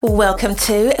Welcome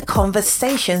to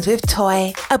Conversations with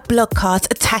Toy, a blogcast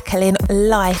tackling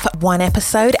life one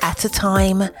episode at a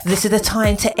time. This is the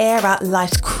time to air out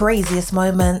life's craziest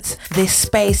moments. This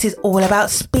space is all about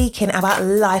speaking about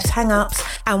life's hang-ups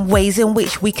and ways in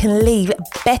which we can leave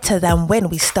better than when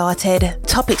we started.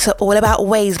 Topics are all about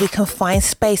ways we can find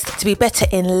space to be better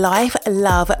in life,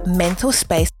 love, mental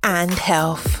space, and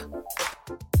health.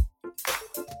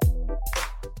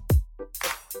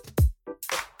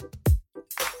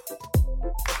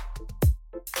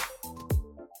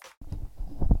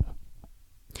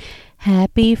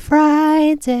 Happy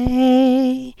Friday!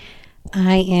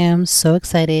 I am so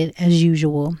excited as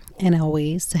usual and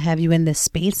always to have you in this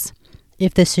space.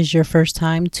 If this is your first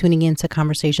time tuning into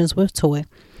Conversations with Toy,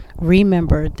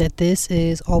 remember that this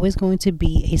is always going to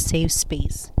be a safe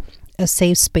space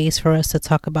for us to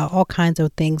talk about all kinds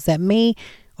of things that may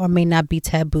or may not be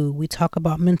taboo. We talk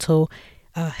about mental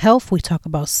health, we talk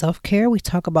about self-care, we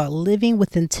talk about living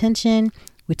with intention.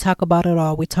 We talk about it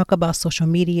all. We talk about social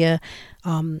media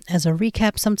as a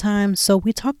recap sometimes. So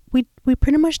we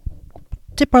pretty much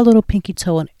dip our little pinky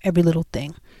toe in every little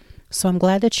thing. So I'm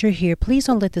glad that you're here. Please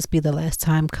don't let this be the last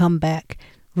time. Come back,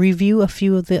 review a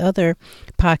few of the other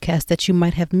podcasts that you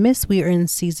might have missed. We are in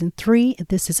season 3.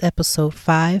 This is episode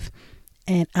 5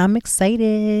 and I'm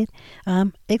excited.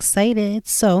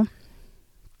 So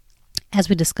as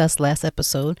we discussed last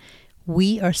episode,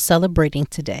 we are celebrating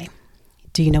today.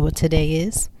 Do you know what today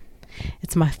is?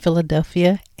 It's my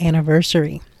Philadelphia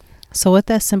anniversary. So what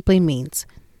that simply means,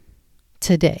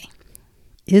 today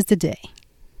is the day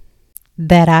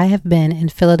that I have been in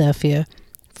Philadelphia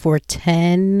for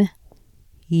 10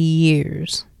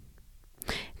 years.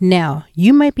 Now,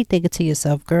 you might be thinking to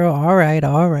yourself, girl, all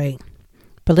right.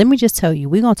 But let me just tell you,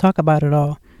 we're going to talk about it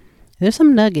all. There's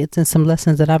some nuggets and some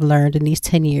lessons that I've learned in these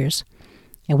 10 years.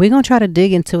 And we're going to try to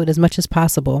dig into it as much as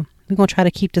possible. We're going to try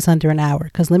to keep this under an hour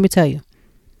because let me tell you,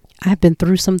 I've been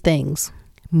through some things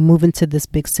moving to this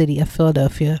big city of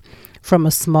Philadelphia from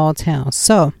a small town.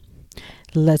 So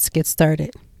let's get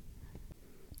started.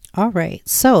 All right.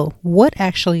 So what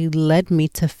actually led me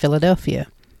to Philadelphia?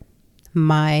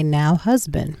 My now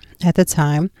husband. At the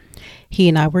time, he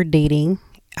and I were dating.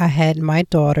 I had my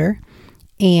daughter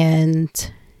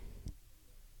and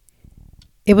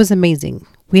it was amazing.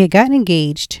 We had gotten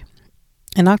engaged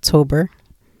in October.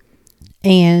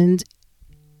 And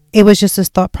it was just this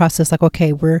thought process like,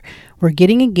 okay, we're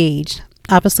getting engaged,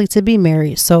 obviously to be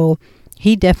married. So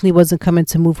he definitely wasn't coming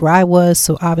to move where I was.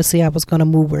 So obviously I was going to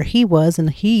move where he was.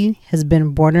 And he has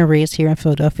been born and raised here in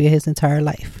Philadelphia his entire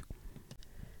life.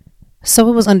 So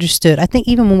it was understood. I think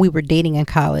even when we were dating in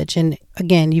college, and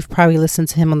again, you've probably listened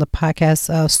to him on the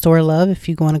podcast, Store Love. If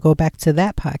you want to go back to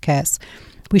that podcast,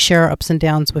 we share our ups and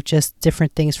downs with just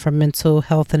different things from mental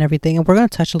health and everything. And we're going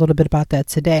to touch a little bit about that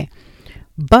today.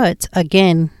 But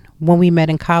again, when we met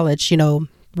in college,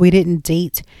 we didn't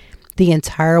date the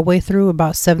entire way through,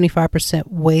 about 75%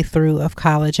 way through of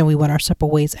college, and we went our separate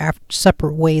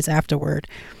ways afterward.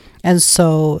 And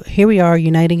so here we are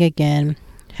uniting again,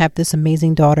 have this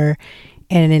amazing daughter,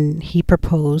 and then he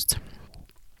proposed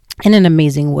in an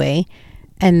amazing way.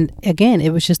 And again,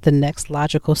 it was just the next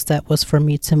logical step was for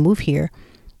me to move here.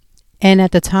 And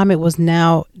at the time, it was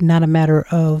now not a matter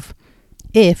of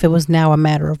if, it was now a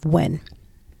matter of when.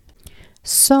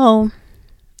 So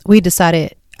we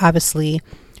decided, obviously,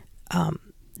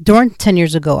 during 10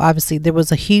 years ago, obviously, there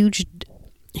was a huge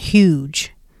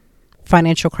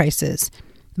financial crisis.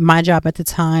 My job at the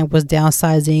time was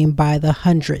downsizing by the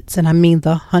hundreds, and I mean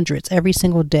the hundreds. Every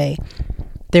single day,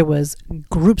 there was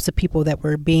groups of people that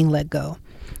were being let go.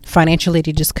 Financially,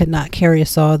 they just could not carry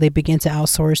us all. They began to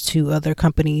outsource to other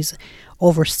companies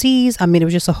overseas. I mean, it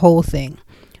was just a whole thing.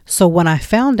 So when I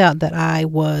found out that I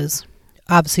was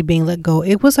obviously being let go,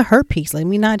 it was a hurt piece. Let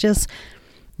me not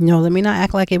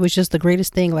act like it was just the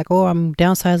greatest thing. Like, oh, I'm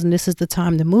downsizing. This is the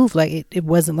time to move. Like it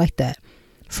wasn't like that.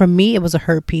 For me, it was a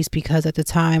hurt piece because at the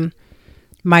time,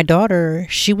 my daughter,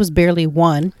 she was barely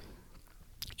 1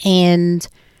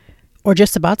 or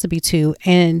just about to be 2.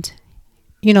 And,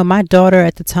 my daughter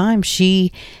at the time,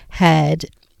 she had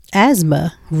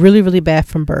asthma really, really bad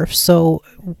from birth. So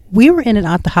we were in and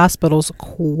out the hospitals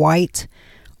quite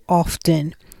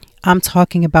often. I'm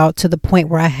talking about to the point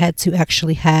where I had to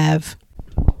actually have.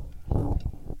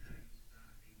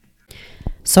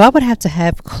 So I would have to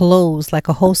have clothes, like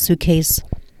a whole suitcase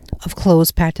of clothes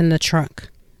packed in the trunk.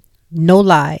 No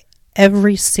lie.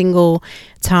 Every single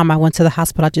time I went to the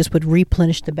hospital, I just would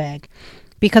replenish the bag.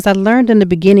 Because I learned in the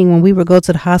beginning when we would go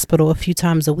to the hospital a few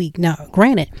times a week. Now,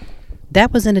 granted,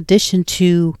 that was in addition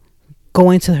to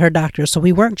going to her doctor. So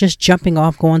we weren't just jumping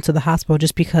off going to the hospital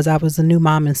just because I was a new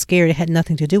mom and scared. It had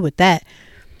nothing to do with that.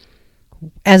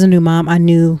 as a new mom, I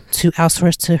knew to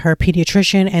outsource to her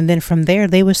pediatrician. And then from there,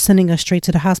 they were sending us straight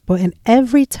to the hospital. And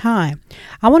every time,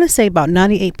 I want to say about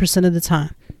 98% of the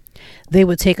time, they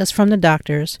would take us from the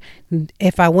doctors.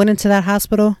 If I went into that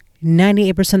hospital,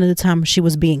 98% of the time she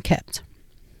was being kept.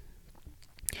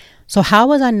 So how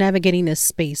was I navigating this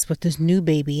space with this new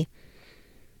baby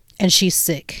and she's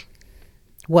sick?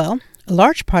 Well, a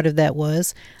large part of that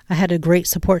was I had a great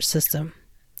support system.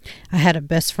 I had a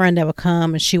best friend that would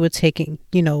come and she would take,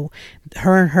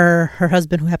 her and her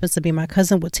husband, who happens to be my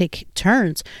cousin, would take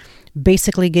turns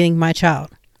basically getting my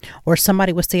child. Or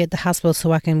somebody would stay at the hospital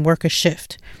so I can work a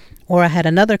shift. Or I had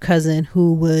another cousin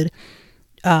who would,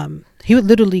 he would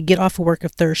literally get off of work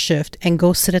of third shift and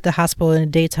go sit at the hospital in the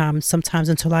daytime, sometimes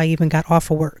until I even got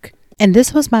off of work. And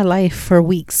this was my life for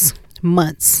weeks,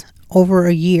 months, over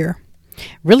a year.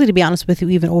 Really, to be honest with you,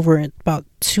 even over about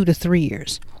 2 to 3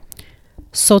 years.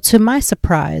 So to my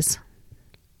surprise,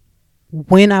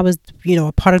 when I was,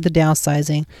 a part of the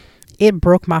downsizing, it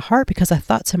broke my heart because I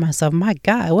thought to myself, my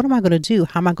God, what am I going to do?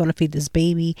 How am I going to feed this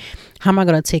baby? How am I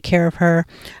going to take care of her?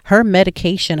 Her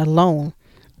medication alone,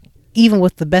 even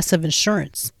with the best of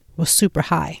insurance, was super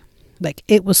high. Like,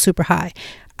 it was super high.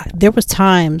 There was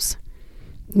times,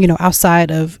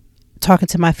 outside of talking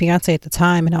to my fiance at the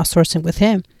time and outsourcing with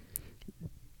him,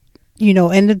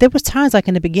 and there was times like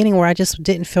in the beginning where I just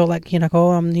didn't feel like, he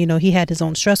had his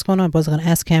own stress going on. I wasn't going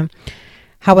to ask him.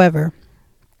 However,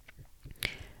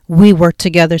 we worked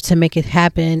together to make it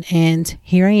happen. And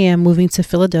here I am moving to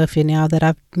Philadelphia now that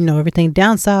I've, everything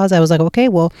downsized. I was like, okay,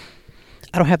 well,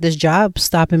 I don't have this job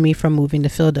stopping me from moving to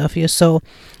Philadelphia. So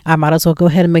I might as well go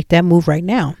ahead and make that move right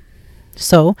now.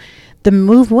 So the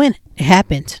move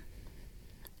happened.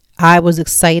 I was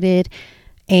excited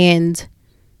and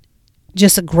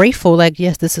just grateful. Like,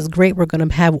 yes, this is great. We're going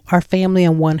to have our family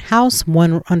in one house,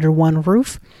 under one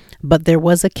roof. But there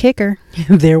was a kicker.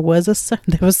 There was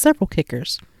several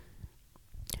kickers.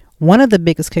 One of the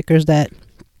biggest kickers that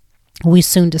we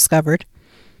soon discovered,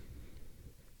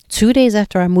 2 days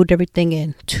after I moved everything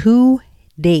in, 2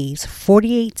 days,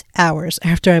 48 hours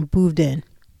after I moved in,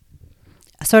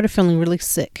 I started feeling really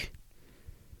sick.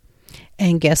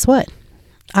 And guess what?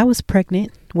 I was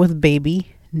pregnant with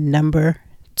baby number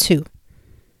 2.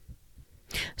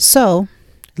 So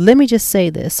let me just say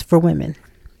this for women.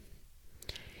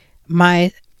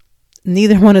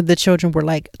 Neither one of the children were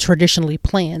like traditionally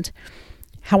planned.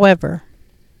 However,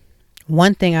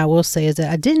 one thing I will say is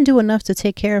that I didn't do enough to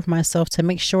take care of myself, to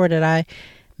make sure that I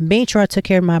took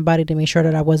care of my body, to make sure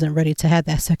that I wasn't ready to have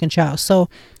that second child. So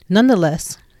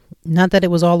nonetheless, not that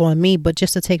it was all on me, but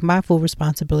just to take my full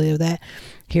responsibility of that,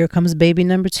 here comes baby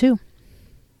number 2.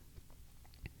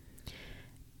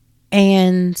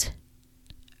 And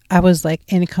I was like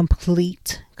in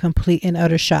complete and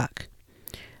utter shock.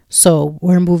 So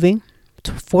we're moving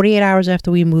 48 hours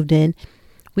after we moved in.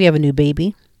 We have a new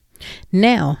baby.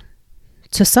 Now,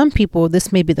 to some people,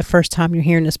 this may be the first time you're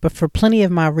hearing this, but for plenty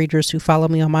of my readers who follow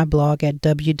me on my blog at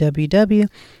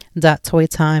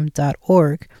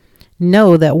www.toytime.org,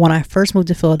 know that when I first moved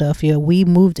to Philadelphia, we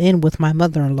moved in with my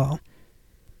mother-in-law.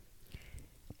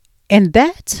 And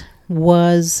that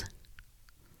was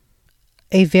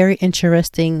a very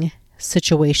interesting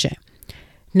situation.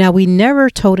 Now, we never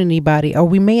told anybody, or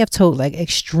we may have told like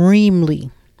extremely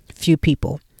few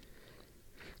people,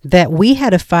 that we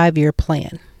had a 5-year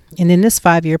plan. And in this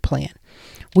 5-year plan,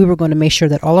 we were going to make sure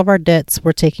that all of our debts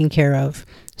were taken care of,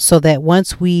 so that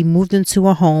once we moved into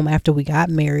a home after we got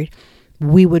married,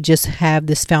 we would just have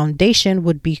this foundation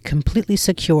would be completely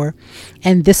secure.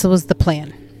 And this was the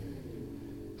plan.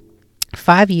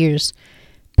 5 years,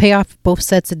 pay off both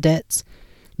sets of debts,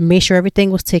 make sure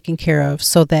everything was taken care of,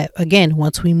 so that, again,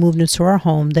 once we moved into our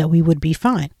home, that we would be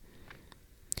fine.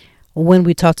 When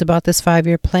we talked about this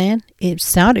 5-year plan, it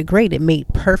sounded great. It made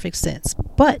perfect sense.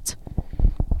 But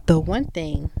the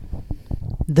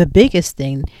biggest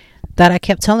thing that I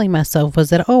kept telling myself was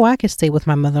that, I could stay with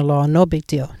my mother-in-law, no big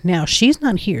deal. Now, she's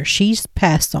not here. She's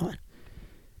passed on.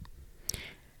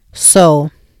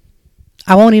 So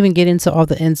I won't even get into all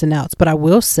the ins and outs, but I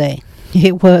will say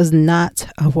it was not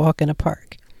a walk in the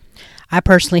park. I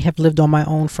personally have lived on my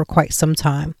own for quite some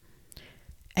time.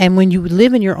 And when you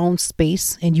live in your own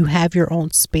space and you have your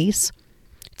own space,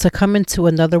 to come into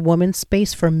another woman's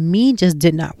space, for me, just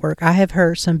did not work. I have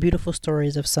heard some beautiful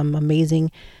stories of some amazing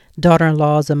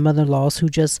daughter-in-laws and mother-in-laws who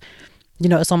just,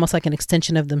 it's almost like an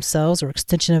extension of themselves or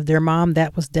extension of their mom.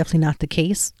 That was definitely not the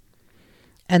case.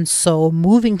 And so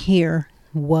moving here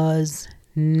was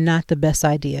not the best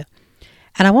idea.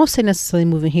 And I won't say necessarily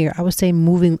moving here. I would say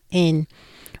moving in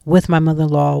with my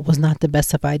mother-in-law was not the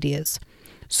best of ideas.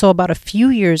 So about a few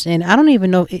years in, I don't even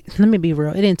know, let me be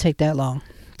real, it didn't take that long.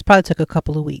 It probably took a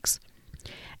couple of weeks.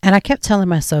 And I kept telling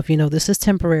myself, this is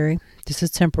temporary. This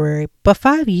is temporary. But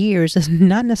 5 years is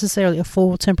not necessarily a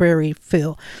full temporary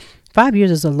feel. 5 years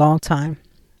is a long time.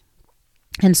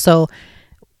 And so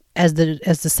as the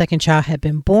second child had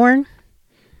been born,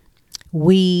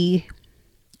 we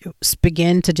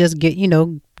began to just get,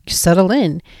 settle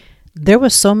in. There were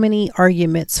so many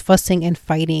arguments, fussing and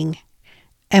fighting.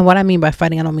 And what I mean by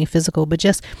fighting, I don't mean physical, but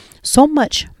just so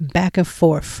much back and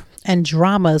forth and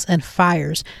dramas and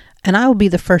fires. And I will be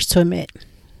the first to admit,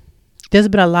 there's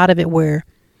been a lot of it where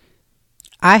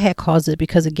I had caused it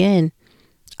because, again,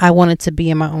 I wanted to be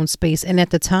in my own space. And at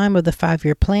the time of the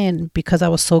 5-year plan, because I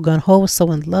was so gung-ho,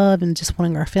 so in love and just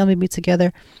wanting our family to be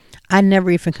together, I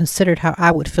never even considered how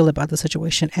I would feel about the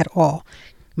situation at all.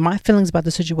 My feelings about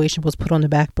the situation was put on the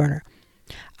back burner.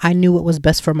 I knew what was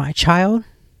best for my child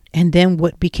and then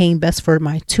what became best for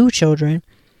my 2 children.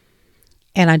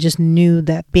 And I just knew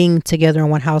that being together in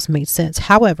one house made sense.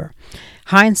 However,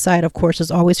 hindsight, of course, is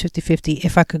always 50-50.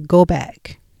 If I could go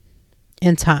back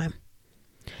in time,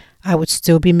 I would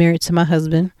still be married to my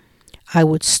husband. I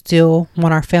would still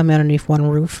want our family underneath one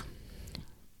roof.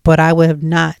 But I would have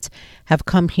not have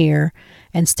come here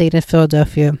and stayed in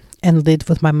Philadelphia and lived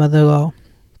with my mother-in-law.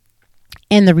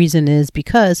 And the reason is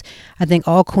because I think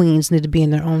all queens need to be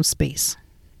in their own space.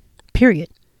 Period.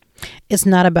 It's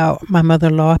not about my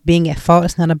mother-in-law being at fault.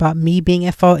 It's not about me being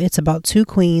at fault. It's about 2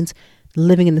 queens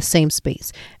living in the same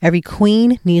space. Every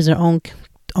queen needs their own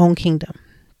kingdom.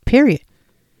 Period.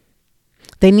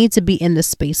 They need to be in the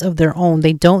space of their own.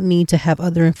 They don't need to have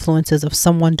other influences of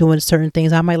someone doing certain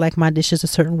things. I might like my dishes a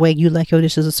certain way. You like your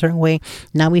dishes a certain way.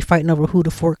 Now we fighting over who the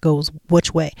fork goes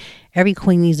which way. Every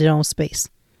queen needs their own space.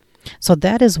 So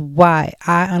that is why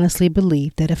I honestly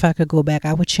believe that if I could go back,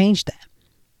 I would change that.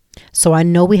 So I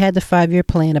know we had the 5-year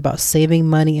plan about saving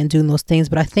money and doing those things,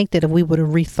 but I think that if we would have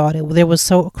rethought it, there was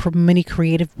so many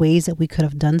creative ways that we could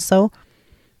have done so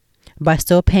by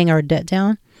still paying our debt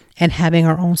down and having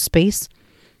our own space,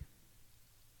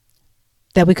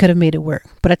 that we could have made it work.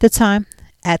 But at the time,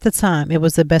 it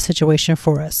was the best situation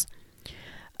for us.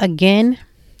 Again,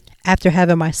 after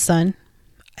having my son,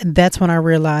 that's when I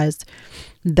realized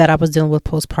that I was dealing with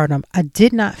postpartum. I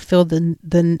did not feel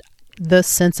the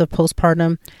sense of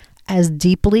postpartum as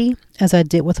deeply as I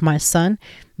did with my son.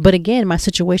 But again, my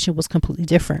situation was completely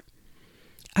different.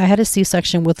 I had a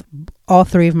C-section with all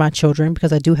 3 of my children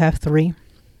because I do have 3.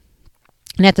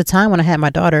 And at the time when I had my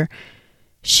daughter,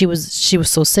 she was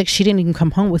so sick, she didn't even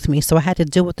come home with me. So I had to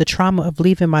deal with the trauma of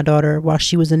leaving my daughter while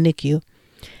she was in NICU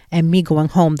and me going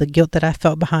home, the guilt that I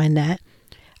felt behind that.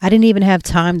 I didn't even have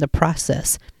time to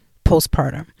process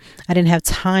postpartum. I didn't have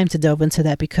time to delve into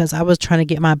that because I was trying to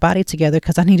get my body together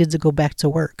because I needed to go back to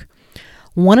work.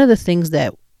 One of the things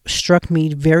that struck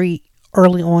me very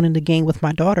early on in the game with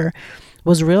my daughter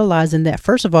was realizing that,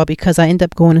 first of all, because I ended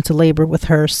up going into labor with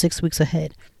her 6 weeks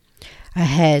ahead, I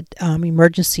had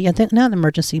emergency, I think not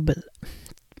emergency, but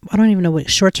I don't even know what,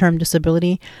 short-term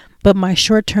disability. But my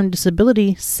short-term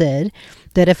disability said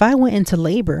that if I went into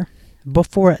labor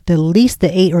before at least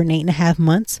the 8 or 8.5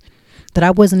 months, that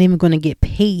I wasn't even going to get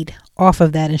paid off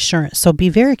of that insurance. So be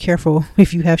very careful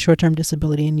if you have short-term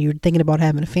disability and you're thinking about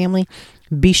having a family.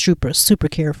 Be super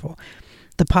careful.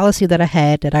 The policy that I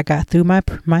had that I got through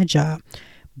my job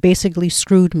basically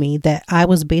screwed me, that I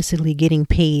was basically getting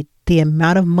paid the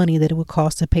amount of money that it would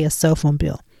cost to pay a cell phone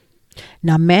bill.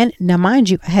 Now mind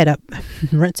you, I had a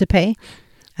rent to pay.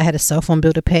 I had a cell phone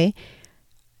bill to pay.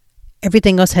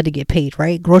 Everything else had to get paid,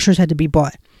 right? Groceries had to be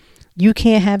bought. You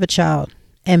can't have a child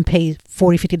and pay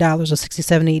 $40, $50 or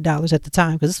 $60, $70 at the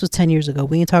time, because this was 10 years ago.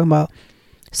 We ain't talking about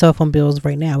cell phone bills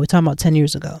right now. We're talking about 10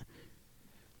 years ago.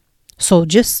 So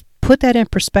just put that in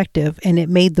perspective, and it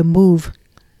made the move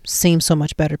seem so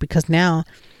much better, because now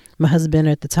my husband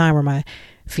at the time, or my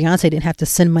fiance, didn't have to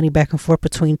send money back and forth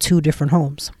between 2 different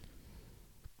homes.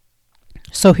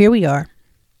 So here we are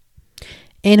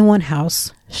in one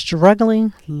house,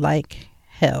 struggling like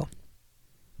hell.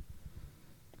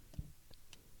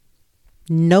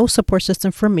 No support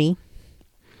system for me,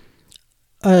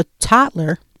 a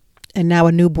toddler, and now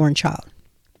a newborn child.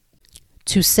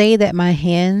 To say that my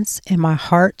hands and my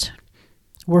heart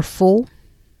were full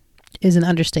is an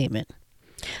understatement.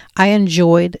 I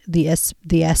enjoyed the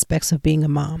aspects of being a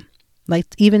mom. Like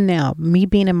even now, me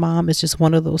being a mom is just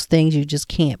one of those things you just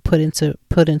can't put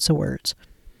into words.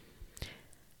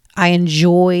 I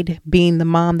enjoyed being the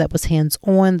mom that was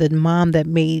hands-on, the mom that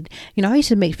made, I used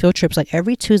to make field trips like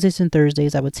every Tuesdays and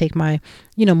Thursdays. I would take my,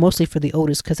 mostly for the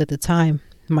oldest, because at the time,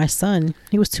 my son,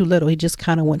 he was too little. He just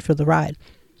kind of went for the ride.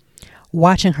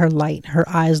 watching her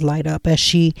eyes light up as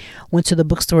she went to the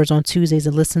bookstores on Tuesdays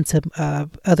and listened to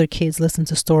other kids listen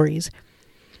to stories.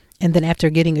 And then after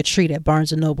getting a treat at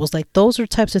Barnes and Nobles, like those are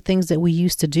types of things that we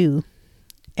used to do.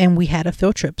 And we had a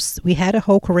field trips. We had a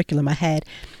whole curriculum. I had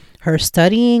her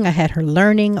studying. I had her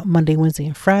learning. Monday, Wednesday,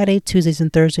 and Friday. Tuesdays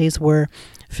and Thursdays were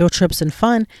field trips and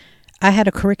fun. I had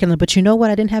a curriculum, but you know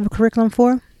what I didn't have a curriculum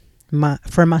for?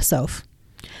 For myself.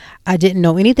 I didn't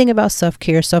know anything about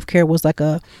self-care. Self-care was like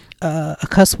a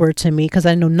cuss word to me because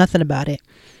I know nothing about it.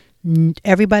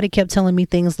 Everybody kept telling me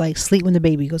things like sleep when the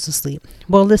baby goes to sleep.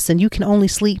 Well, listen, you can only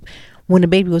sleep when the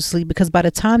baby goes to sleep, because by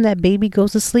the time that baby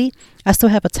goes to sleep, I still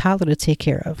have a toddler to take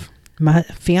care of. My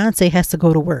fiance has to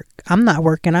go to work. I'm not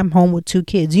working. I'm home with 2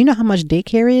 kids. You know how much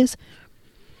daycare is?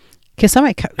 Can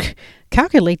somebody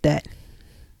calculate that?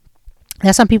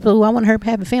 That's some people who I want her to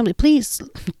have a family. Please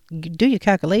do your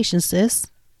calculations, sis.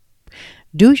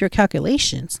 Do your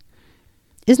calculations.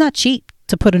 It's not cheap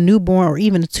to put a newborn or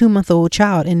even a 2-month-old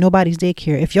child in nobody's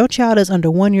daycare. If your child is under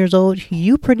 1 year old,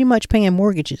 you pretty much paying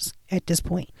mortgages at this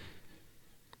point.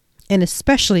 And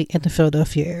especially in the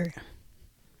Philadelphia area.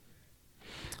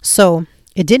 So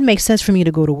it didn't make sense for me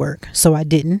to go to work. So I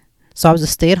didn't. So I was a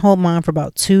stay-at-home mom for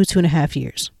about 2.5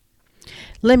 years.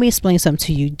 Let me explain something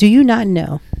to you. Do you not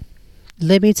know?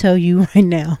 Let me tell you right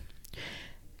now.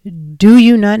 Do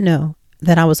you not know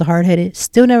that I was hard-headed?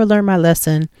 Still never learned my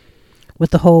lesson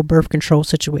with the whole birth control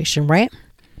situation, right?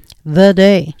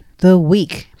 Practically the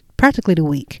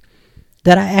week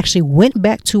that I actually went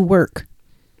back to work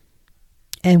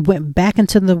and went back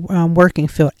into the working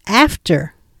field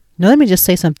after. Now, let me just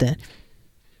say something.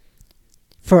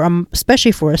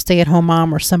 Especially for a stay-at-home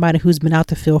mom or somebody who's been out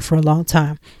the field for a long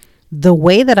time, the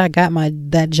way that I got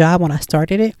that job when I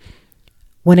started it,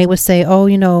 when they would say, "Oh,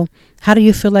 how do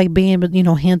you feel like being,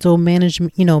 handle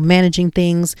management, managing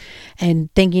things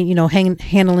and thinking,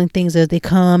 handling things as they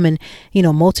come and,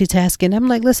 multitasking." I'm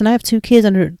like, listen, I have 2 kids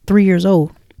under 3 years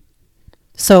old.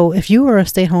 So if you are a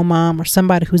stay-at-home mom or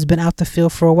somebody who's been out the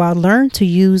field for a while, learn to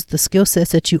use the skill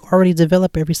sets that you already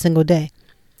develop every single day.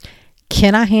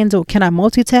 Can I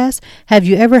multitask? Have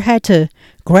you ever had to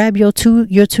grab your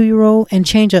 2-year-old and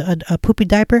change a poopy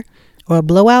diaper or a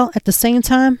blowout at the same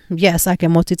time? Yes, I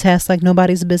can multitask like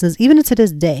nobody's business. Even to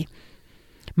this day,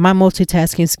 my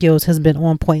multitasking skills has been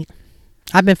on point.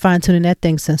 I've been fine-tuning that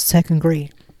thing since 2nd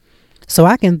grade. So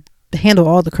I can handle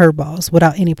all the curveballs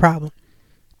without any problem.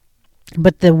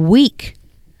 But the week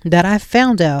that I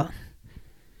found out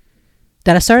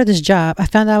that I started this job, I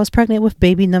found out I was pregnant with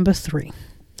baby number 3.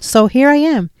 So here I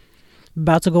am,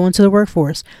 about to go into the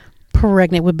workforce,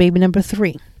 pregnant with baby number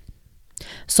 3.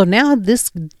 So now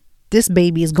this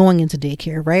baby is going into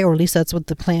daycare, right? Or at least that's what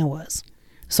the plan was.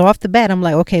 So off the bat, I'm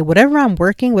like, okay, whatever I'm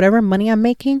working, whatever money I'm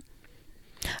making,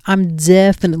 I'm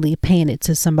definitely paying it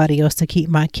to somebody else to keep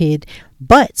my kid.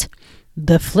 But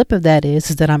the flip of that is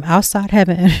that I'm outside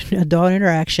having adult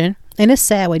interaction. And it's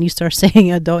sad when you start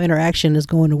saying adult interaction is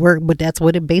going to work, but that's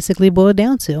what it basically boiled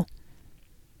down to.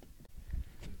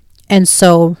 And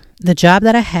so the job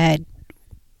that I had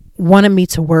wanted me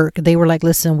to work. They were like,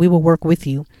 listen, we will work with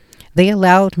you. They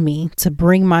allowed me to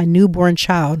bring my newborn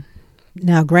child.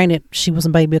 Now, granted, she was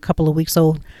maybe a couple of weeks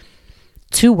old,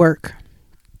 to work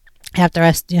after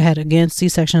I had, again,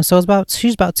 C-section. So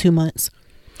she's about 2 months.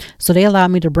 So they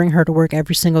allowed me to bring her to work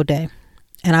every single day.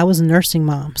 And I was a nursing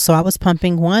mom. So I was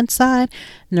pumping one side,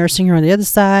 nursing her on the other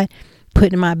side,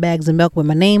 putting my bags of milk with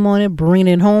my name on it, bringing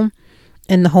it home,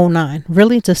 and the whole 9.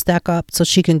 Really to stack up so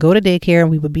she can go to daycare and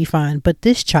we would be fine. But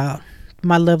this child,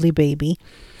 my lovely baby,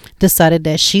 decided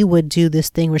that she would do this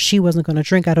thing where she wasn't going to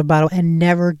drink out of a bottle, and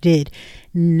never did.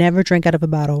 Never drank out of a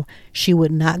bottle. She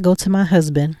would not go to my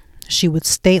husband. She would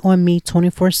stay on me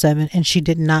 24/7, and she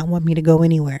did not want me to go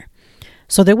anywhere.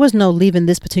 So there was no leaving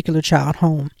this particular child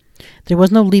home. There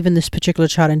was no leaving this particular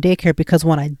child in daycare, because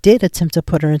when I did attempt to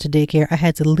put her into daycare, I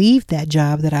had to leave that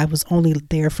job that I was only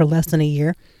there for less than a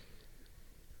year.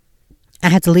 I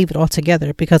had to leave it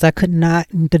altogether because I could not,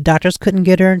 the doctors couldn't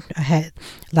get her. I had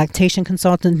lactation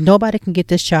consultant. Nobody can get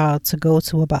this child to go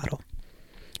to a bottle.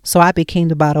 So I became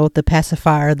the bottle, the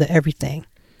pacifier, the everything.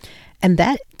 And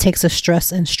that takes a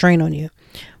stress and strain on you.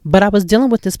 But I was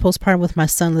dealing with this postpartum with my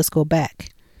son. Let's go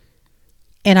back.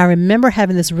 And I remember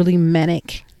having this really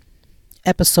manic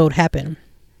episode happen.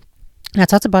 And I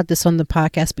talked about this on the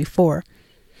podcast before,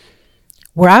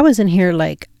 where I was in here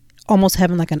like almost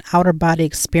having like an outer body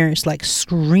experience, like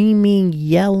screaming,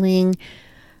 yelling,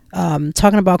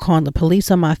 talking about calling the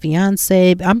police on my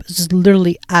fiance. I'm just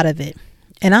literally out of it.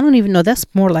 And I don't even know, that's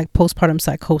more like postpartum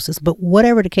psychosis, but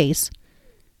whatever the case,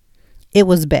 it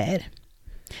was bad.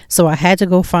 So I had to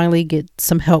go finally get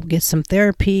some help, get some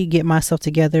therapy, get myself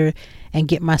together, and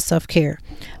get my self-care.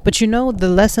 But the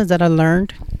lessons that I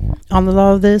learned on the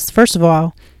law of this, first of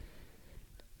all,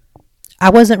 I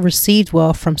wasn't received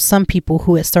well from some people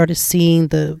who had started seeing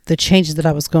the changes that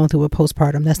I was going through with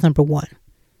postpartum. That's number one.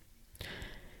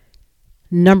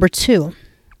 Number two,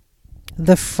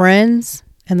 the friends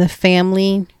and the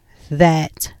family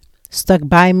that stuck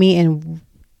by me, and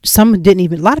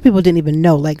a lot of people didn't even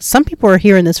know. Like, some people are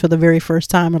hearing this for the very first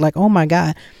time, are like, oh my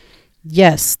God,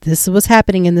 yes, this is what's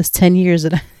happening in this 10 years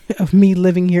of me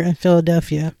living here in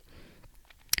Philadelphia.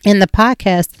 And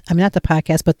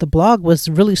the blog was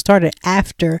really started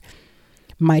after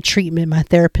my treatment. My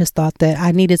therapist thought that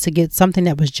I needed to get something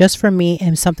that was just for me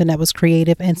and something that was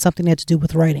creative and something that had to do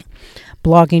with writing.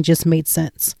 Blogging just made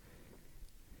sense.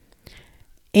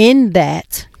 In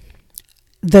that,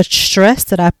 the stress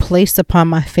that I placed upon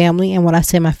my family, and when I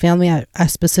say my family, I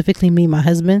specifically mean my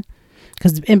husband,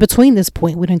 because in between this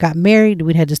point, we done got married,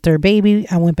 we had this third baby,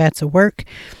 I went back to work,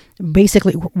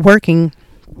 basically working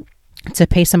to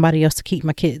pay somebody else to keep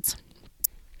my kids.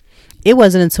 It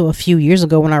wasn't until a few years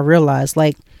ago when I realized,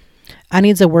 like, I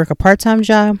need to work a part-time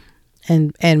job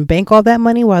and bank all that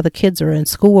money while the kids are in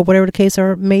school or whatever the case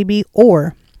may be,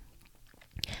 or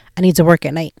I need to work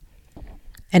at night.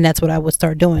 And that's what I would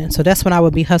start doing. So that's when I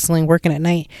would be hustling, working at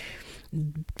night,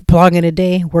 blogging a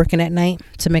day, working at night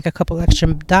to make a couple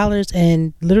extra dollars,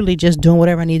 and literally just doing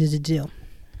whatever I needed to do.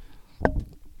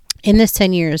 In this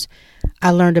 10 years,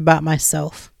 I learned about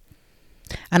myself.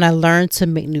 And I learned to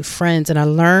make new friends. And I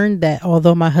learned that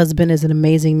although my husband is an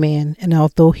amazing man, and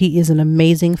although he is an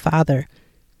amazing father,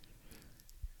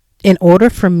 in order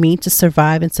for me to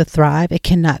survive and to thrive, it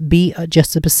cannot be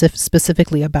just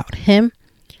specifically about him.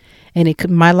 And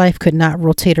my life could not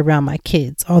rotate around my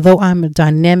kids. Although I'm a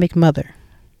dynamic mother,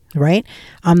 right?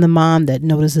 I'm the mom that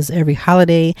notices every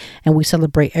holiday, and we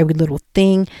celebrate every little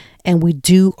thing, and we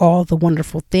do all the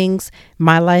wonderful things.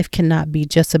 My life cannot be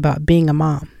just about being a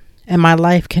mom. And my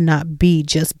life cannot be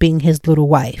just being his little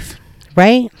wife,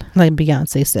 right? Like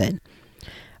Beyonce said,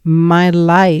 my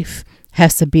life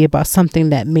has to be about something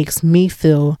that makes me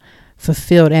feel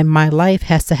fulfilled, and my life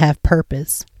has to have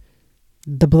purpose.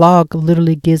 The blog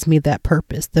literally gives me that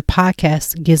purpose. The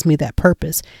podcast gives me that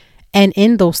purpose. And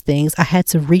in those things, I had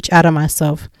to reach out of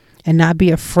myself and not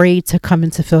be afraid to come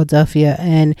into Philadelphia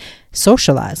and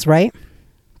socialize, right?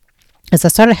 As I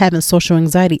started having social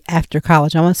anxiety after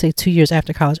college, I want to say 2 years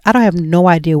after college, I don't have no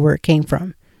idea where it came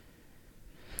from.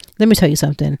 Let me tell you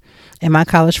something. And my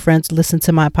college friends listen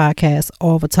to my podcast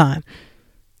all the time.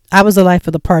 I was the life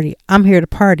of the party. I'm here to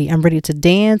party. I'm ready to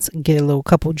dance, get a little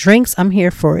couple drinks. I'm here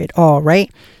for it all,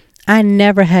 right? I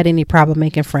never had any problem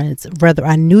making friends. Whether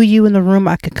I knew you in the room,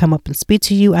 I could come up and speak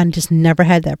to you. I just never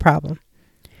had that problem.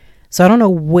 So I don't know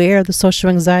where the social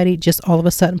anxiety just all of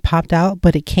a sudden popped out,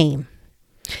 but it came.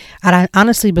 And I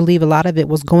honestly believe a lot of it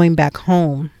was going back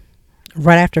home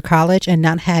right after college and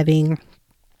not having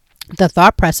the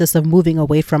thought process of moving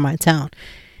away from my town.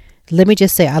 Let me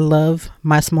just say, I love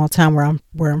my small town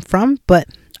where I'm from, but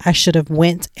I should have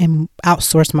went and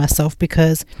outsourced myself,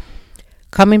 because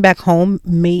coming back home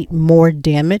made more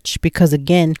damage. Because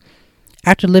again,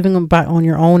 after living on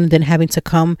your own and then having to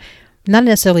come, not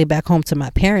necessarily back home to my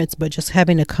parents, but just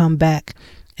having to come back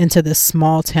into this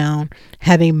small town,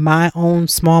 having my own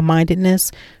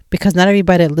small-mindedness, because not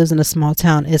everybody that lives in a small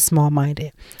town is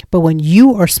small-minded. But when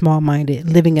you are small-minded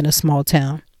living in a small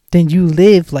town, then you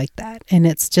live like that, and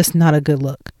it's just not a good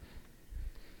look.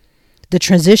 The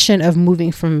transition of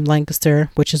moving from Lancaster,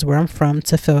 which is where I'm from,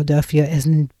 to Philadelphia has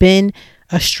been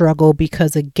a struggle,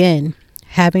 because again,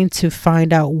 having to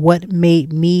find out what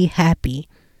made me happy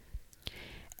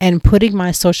and putting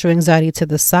my social anxiety to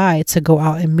the side to go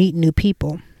out and meet new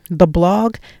people. The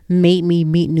blog made me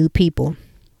meet new people.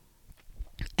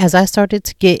 As I started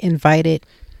to get invited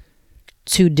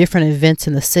to different events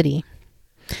in the city,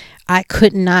 I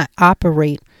could not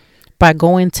operate by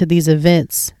going to these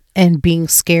events and being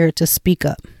scared to speak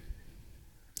up.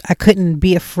 I couldn't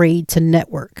be afraid to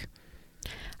network.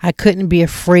 I couldn't be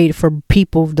afraid for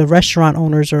people, the restaurant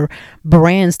owners or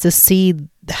brands, to see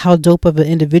how dope of an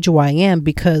individual I am,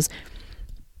 because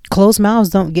closed mouths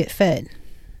don't get fed.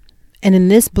 And in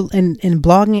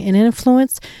blogging and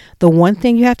influence, the one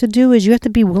thing you have to do is you have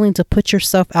to be willing to put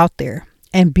yourself out there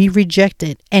and be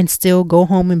rejected and still go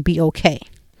home and be okay.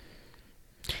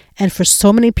 And for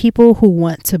so many people who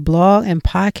want to blog and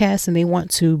podcast and they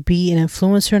want to be an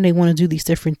influencer and they want to do these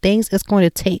different things, it's going to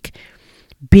take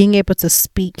being able to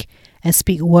speak and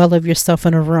speak well of yourself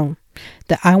in a room.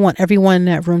 That I want everyone in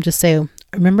that room to say,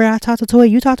 remember I talked to Toy?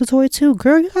 You talked to Toy too?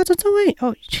 Girl, you talked to Toy?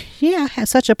 Oh, yeah, I had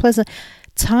such a pleasant...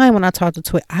 time when I talk to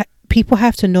Toy, people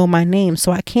have to know my name,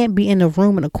 so I can't be in a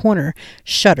room in a corner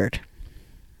shuttered.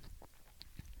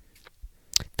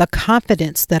 The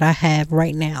confidence that I have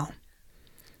right now,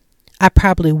 I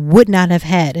probably would not have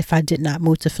had if I did not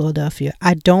move to Philadelphia.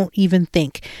 I don't even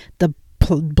think the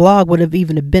blog would have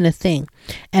even been a thing.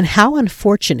 And how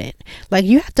unfortunate. Like,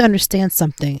 you have to understand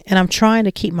something, and I'm trying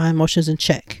to keep my emotions in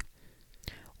check.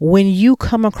 When you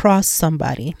come across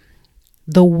somebody,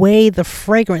 the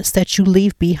fragrance that you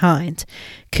leave behind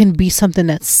can be something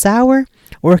that's sour,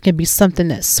 or it can be something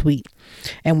that's sweet.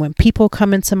 And when people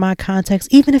come into my context,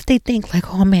 even if they think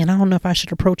like, oh man, I don't know if I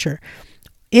should approach her.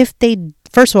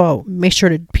 First of all, make sure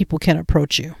that people can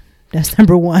approach you. That's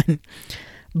number one.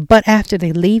 But after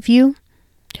they leave you,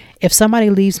 if somebody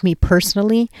leaves me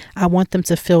personally, I want them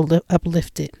to feel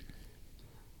uplifted.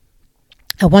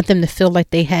 I want them to feel like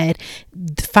they had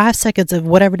 5 seconds of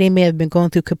whatever they may have been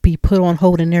going through could be put on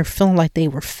hold, and they're feeling like they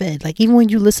were fed. Like, even when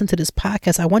you listen to this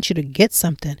podcast, I want you to get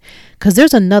something, because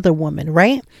there's another woman,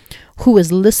 right, who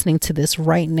is listening to this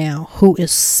right now, who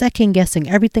is second guessing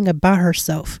everything about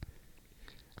herself.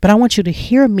 But I want you to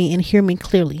hear me, and hear me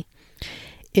clearly.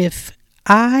 If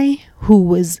I, who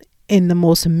was in the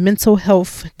most mental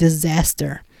health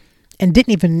disaster and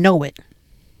didn't even know it,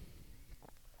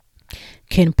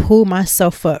 can pull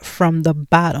myself up from the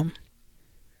bottom,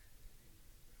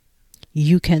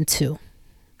 you can too.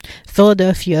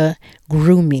 Philadelphia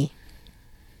grew me.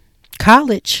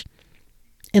 College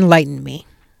enlightened me.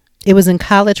 It was in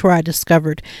college where I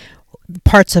discovered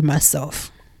parts of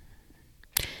myself.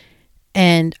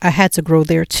 And I had to grow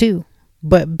there too.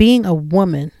 But being a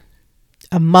woman,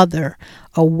 a mother,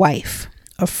 a wife,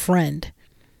 a friend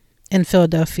in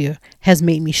Philadelphia has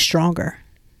made me stronger.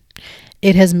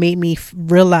 It has made me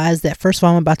realize that, first of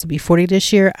all, I'm about to be 40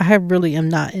 this year. I really am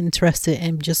not interested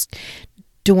in just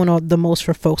doing all the most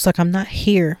for folks. Like, I'm not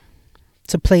here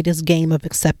to play this game of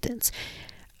acceptance.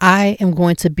 I am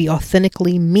going to be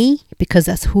authentically me, because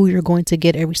that's who you're going to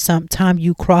get every time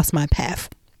you cross my path.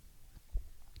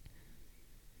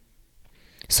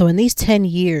 So in these 10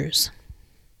 years,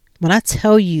 when I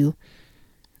tell you,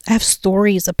 I have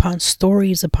stories upon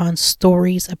stories upon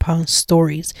stories upon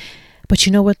stories. But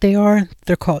you know what they are?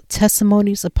 They're called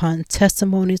testimonies upon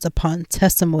testimonies upon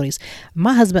testimonies.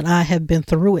 My husband and I have been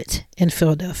through it in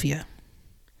Philadelphia.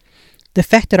 The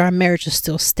fact that our marriage is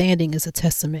still standing is a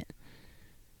testament.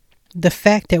 The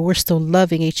fact that we're still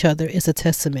loving each other is a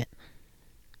testament.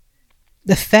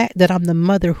 The fact that I'm the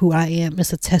mother who I am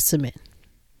is a testament.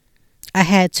 I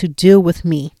had to deal with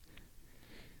me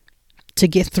to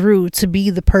get through, to be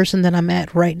the person that I'm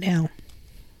at right now.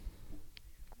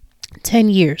 10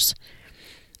 years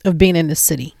of being in the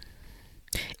city.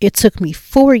 It took me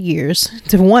 4 years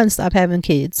to, one, stop having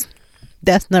kids.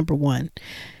 That's number one.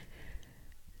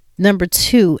 Number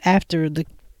two, after the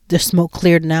smoke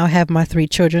cleared, now I have my 3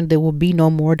 children. There will be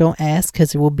no more. Don't ask,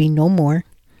 because there will be no more.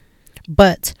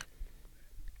 But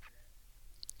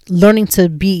learning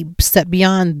to step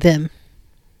beyond them.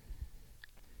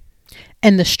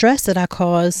 And the stress that I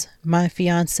caused my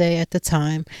fiance at the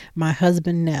time, my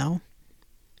husband now,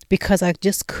 because I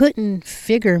just couldn't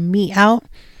figure me out,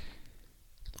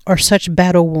 are such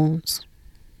battle wounds.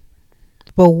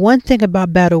 But one thing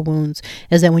about battle wounds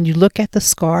is that when you look at the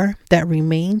scar that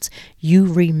remains, you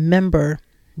remember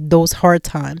those hard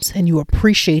times and you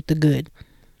appreciate the good.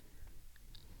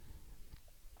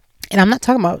 And I'm not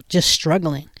talking about just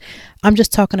struggling. I'm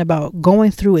just talking about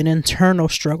going through an internal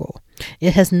struggle.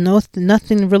 It has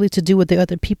nothing really to do with the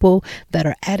other people that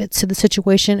are added to the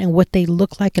situation and what they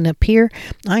look like and appear.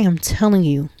 I am telling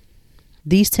you,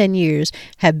 these 10 years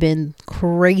have been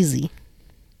crazy.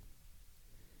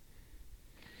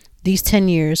 These 10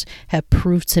 years have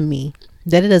proved to me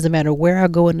that it doesn't matter where I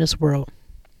go in this world,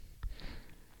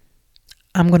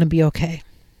 I'm going to be okay.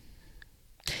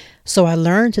 So I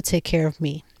learned to take care of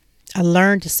me. I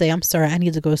learned to say, I'm sorry, I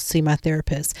need to go see my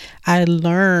therapist. I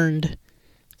learned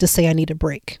to say I need a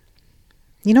break.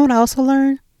 You know what I also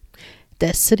learned?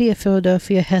 That city of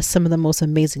Philadelphia has some of the most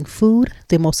amazing food,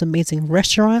 the most amazing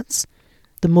restaurants,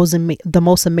 the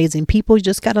most amazing people. You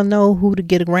just got to know who to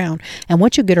get around. And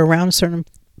once you get around certain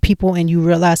people and you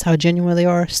realize how genuine they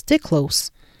are, stick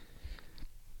close.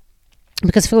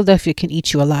 Because Philadelphia can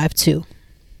eat you alive too.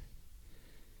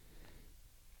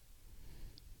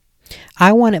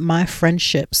 I wanted my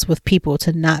friendships with people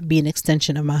to not be an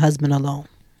extension of my husband alone.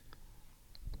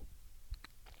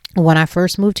 When I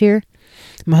first moved here,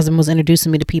 my husband was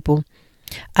introducing me to people.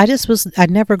 I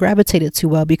never gravitated too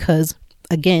well because,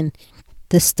 again,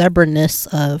 the stubbornness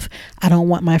of, I don't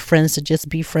want my friends to just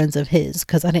be friends of his,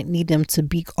 because I didn't need them to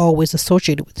be always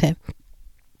associated with him.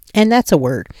 And that's a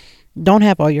word. Don't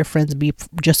have all your friends be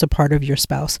just a part of your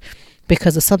spouse,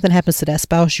 because if something happens to that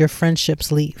spouse, your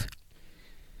friendships leave.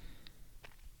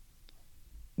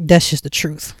 That's just the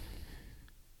truth.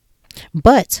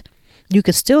 But you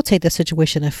could still take the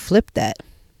situation and flip that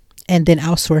and then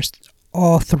outsource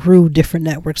all through different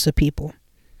networks of people.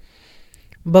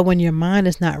 But when your mind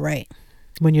is not right,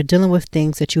 when you're dealing with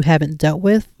things that you haven't dealt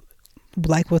with,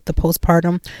 like with the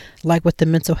postpartum, like with the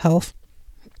mental health,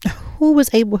 who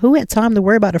had time to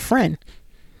worry about a friend?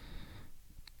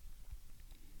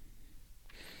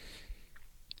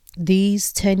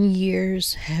 These 10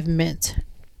 years have meant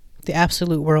the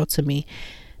absolute world to me.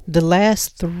 The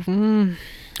last, I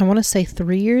want to say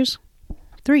 3 years.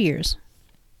 3 years.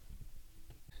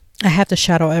 I have to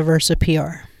shout out Aversa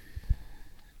PR.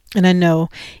 And I know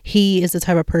he is the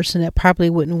type of person that probably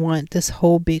wouldn't want this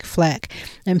whole big flack.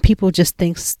 And people just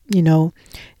think,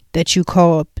 that you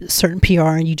call up certain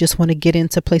PR and you just want to get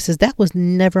into places. That was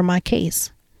never my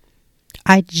case.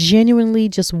 I genuinely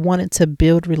just wanted to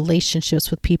build relationships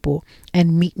with people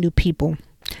and meet new people.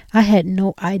 I had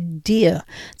no idea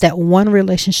that one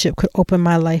relationship could open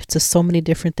my life to so many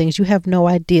different things. You have no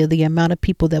idea the amount of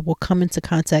people that will come into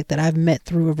contact that I've met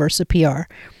through Aversa PR,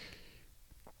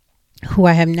 who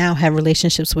I have now had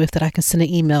relationships with, that I can send an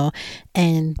email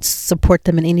and support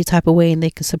them in any type of way, and they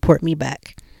can support me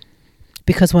back.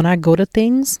 Because when I go to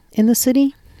things in the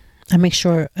city, I make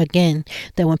sure, again,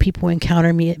 that when people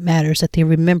encounter me, it matters that they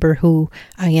remember who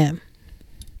I am.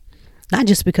 Not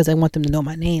just because I want them to know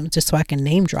my name, just so I can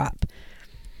name drop,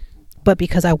 but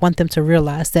because I want them to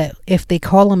realize that if they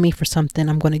call on me for something,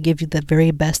 I'm going to give you the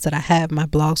very best that I have. My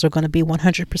blogs are going to be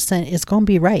 100%. It's going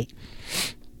to be right.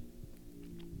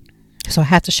 So I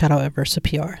have to shout out Aversa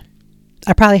PR.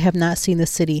 I probably have not seen the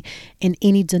city in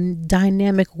any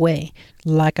dynamic way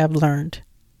like I've learned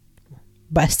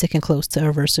by sticking close to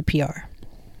Aversa PR.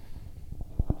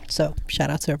 So shout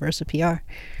out to Aversa PR.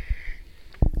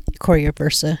 Corey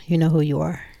Aversa, you know who you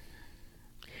are.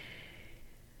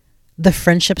 The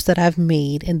friendships that I've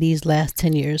made in these last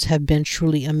 10 years have been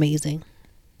truly amazing.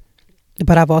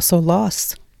 But I've also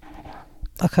lost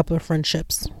a couple of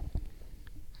friendships.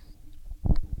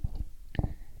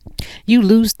 You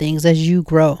lose things as you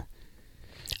grow.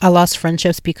 I lost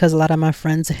friendships because a lot of my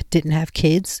friends didn't have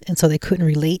kids, and so they couldn't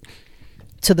relate,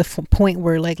 to the point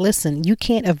where, like, listen, you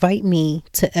can't invite me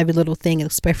to every little thing and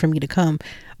expect for me to come.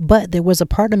 But there was a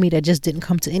part of me that just didn't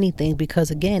come to anything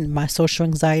because, again, my social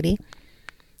anxiety,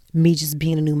 me just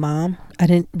being a new mom, I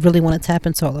didn't really want to tap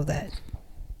into all of that.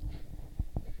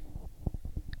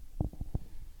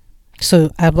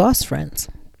 So I've lost friends.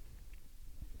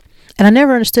 And I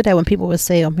never understood that when people would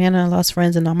say, oh man, I lost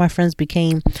friends and all my friends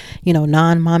became,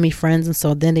 non-mommy friends. And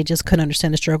so then they just couldn't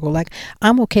understand the struggle. Like,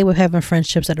 I'm okay with having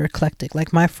friendships that are eclectic.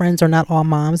 Like, my friends are not all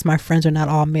moms. My friends are not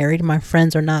all married. My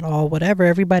friends are not all whatever.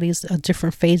 Everybody's a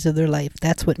different phase of their life.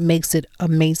 That's what makes it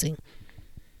amazing.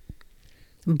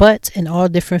 But in all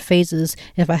different phases,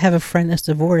 if I have a friend that's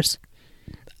divorced,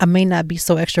 I may not be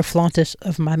so extra flauntish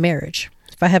of my marriage.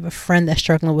 If I have a friend that's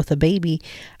struggling with a baby,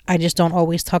 I just don't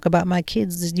always talk about my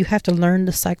kids. You have to learn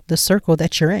the circle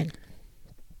that you're in.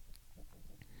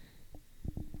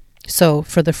 So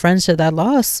for the friends that I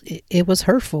lost, it was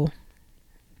hurtful.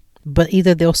 But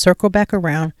either they'll circle back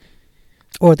around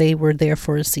or they were there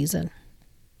for a season.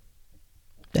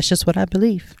 That's just what I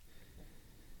believe.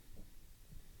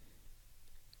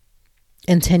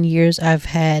 In 10 years, I've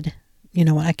had,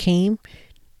 when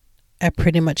I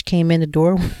pretty much came in the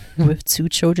door with 2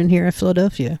 children here in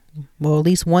Philadelphia. Well, at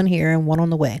least 1 here and 1 on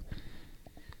the way.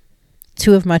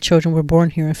 2 of my children were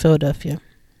born here in Philadelphia.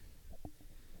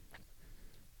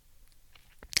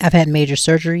 I've had major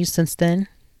surgeries since then.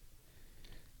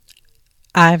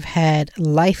 I've had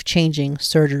life-changing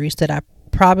surgeries that I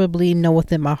probably know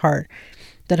within my heart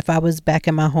that if I was back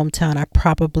in my hometown, I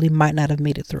probably might not have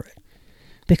made it through it.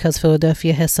 Because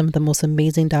Philadelphia has some of the most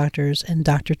amazing doctors and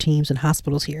doctor teams and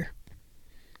hospitals here.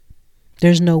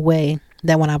 There's no way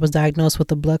that when I was diagnosed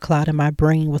with a blood clot in my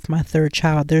brain with my 3rd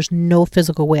child, there's no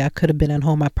physical way I could have been at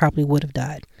home. I probably would have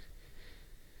died.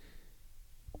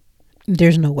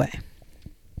 There's no way.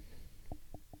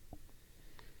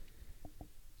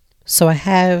 So I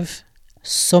have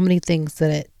so many things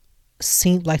that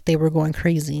seemed like they were going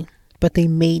crazy, but they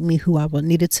made me who I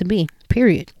needed to be,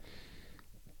 period.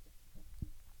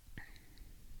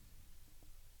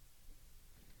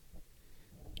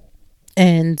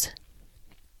 And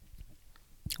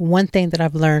one thing that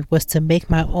I've learned was to make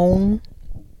my own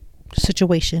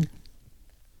situation,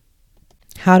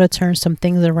 how to turn some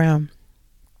things around,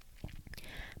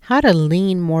 how to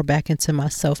lean more back into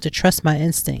myself, to trust my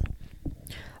instinct.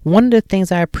 One of the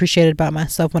things I appreciated about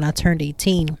myself when I turned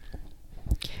 18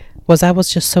 was I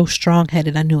was just so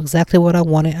strong-headed. I knew exactly what I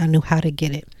wanted. I knew how to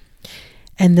get it.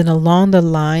 And then along the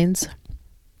lines,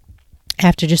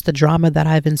 after just the drama that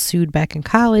I've ensued back in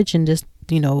college and just,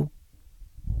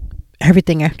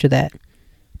 everything after that,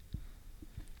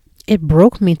 it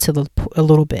broke me a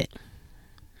little bit.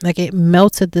 Like, it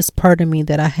melted this part of me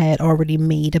that I had already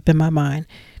made up in my mind.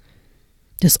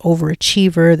 This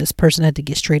overachiever, this person had to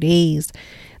get straight A's,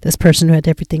 this person who had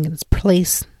everything in its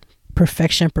place,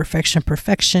 perfection, perfection,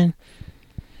 perfection.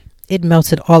 It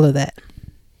melted all of that.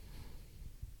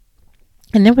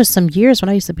 And there was some years when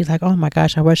I used to be like, oh my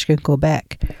gosh, I wish I could go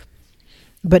back.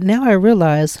 But now I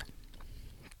realize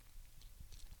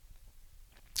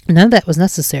none of that was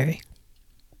necessary.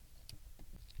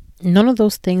 None of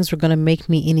those things were going to make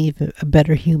me any a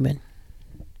better human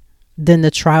than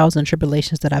the trials and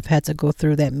tribulations that I've had to go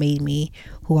through that made me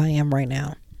who I am right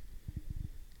now.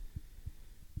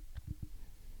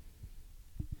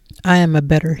 I am a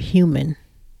better human,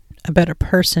 a better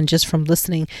person just from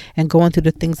listening and going through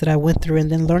the things that I went through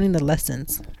and then learning the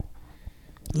lessons,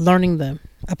 learning them,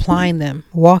 applying them,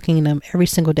 walking them every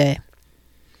single day.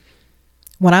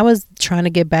 When I was trying to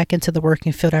get back into the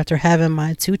working field after having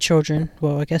my 2 children,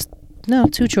 my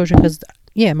 2 children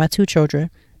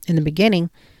in the beginning,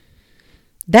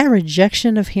 that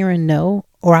rejection of hearing no,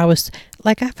 or I was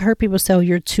like, I've heard people say, oh,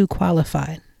 you're too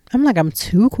qualified. I'm like, I'm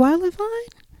too qualified?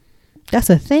 That's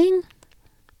a thing?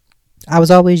 I was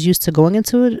always used to going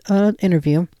into an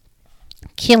interview,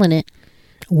 killing it,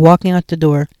 walking out the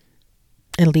door,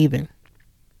 and leaving.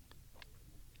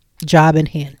 Job in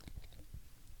hand.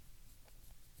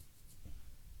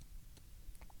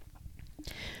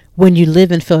 When you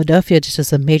live in Philadelphia, just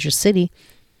as a major city,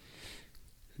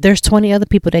 there's 20 other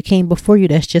people that came before you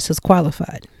that's just as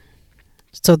qualified.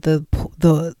 So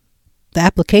the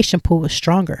application pool was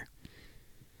stronger.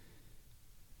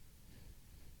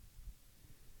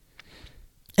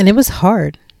 And it was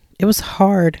hard. It was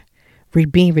hard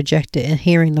being rejected and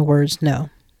hearing the words no.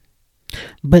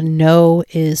 But no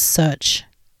is such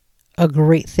a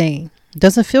great thing.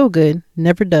 Doesn't feel good,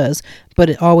 never does, but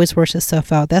it always works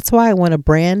itself out. That's why when a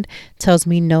brand tells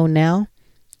me no now,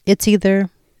 it's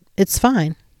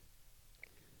fine.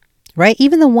 Right?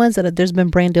 Even the ones there's been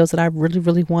brand deals that I really,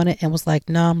 really wanted and was like,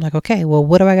 no, I'm like, okay, well,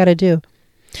 what do I got to do?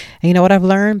 And you know what I've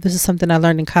learned? This is something I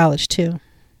learned in college too,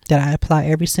 that I apply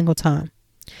every single time.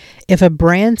 If a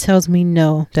brand tells me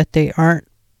no, that they aren't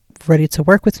ready to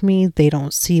work with me, they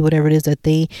don't see whatever it is that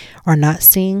they are not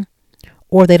seeing,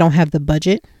 or they don't have the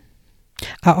budget,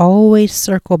 I always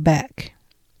circle back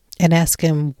and ask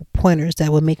him pointers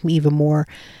that would make me even more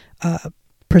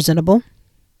presentable.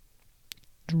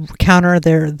 Counter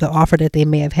the offer that they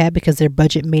may have had because their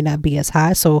budget may not be as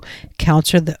high. So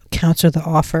counter the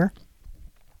offer.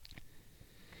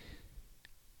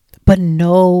 But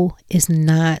no is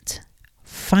not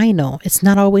final. It's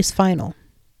not always final.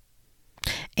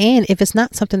 And if it's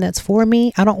not something that's for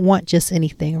me, I don't want just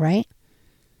anything, right?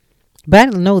 But I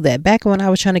didn't know that. Back when I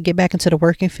was trying to get back into the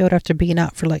working field after being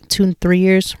out for like 2-3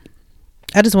 years,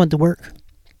 I just wanted to work.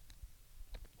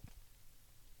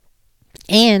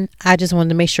 And I just wanted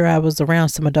to make sure I was around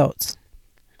some adults.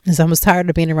 Because I was tired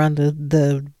of being around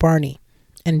the Barney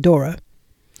and Dora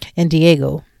and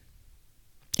Diego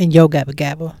and Yo Gabba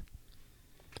Gabba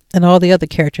and all the other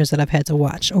characters that I've had to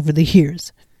watch over the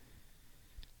years.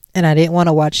 And I didn't want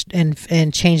to watch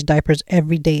and change diapers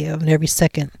every day and every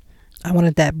second. I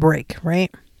wanted that break,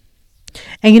 right?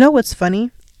 And you know what's funny?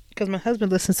 Because my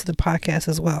husband listens to the podcast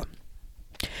as well.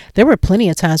 There were plenty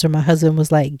of times where my husband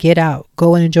was like, get out,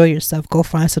 go and enjoy yourself, go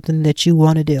find something that you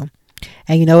want to do.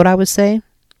 And you know what I would say?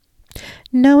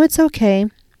 No, it's okay.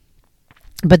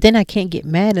 But then I can't get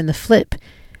mad in the flip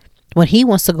when he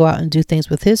wants to go out and do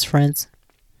things with his friends,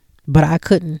 but I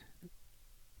couldn't,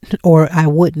 or I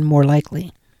wouldn't, more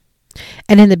likely.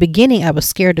 And in the beginning, I was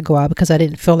scared to go out because I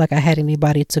didn't feel like I had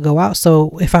anybody to go out.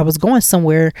 So if I was going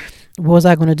somewhere, what was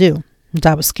I going to do?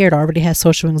 I was scared. I already had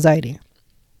social anxiety.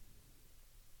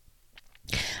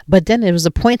 But then there was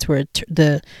a point where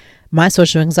my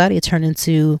social anxiety turned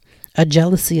into a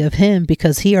jealousy of him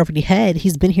because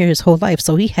he's been here his whole life.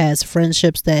 So he has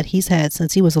friendships that he's had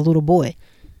since he was a little boy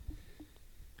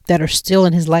that are still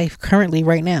in his life currently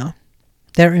right now,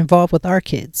 that are involved with our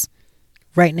kids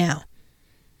right now.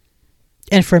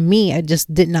 And for me, it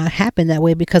just did not happen that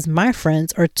way because my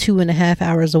friends are 2.5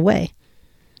 hours away.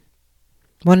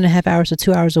 1.5 hours to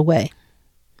 2 hours away.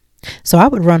 So I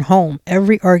would run home.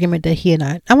 Every argument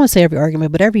that I won't say every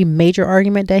argument, but every major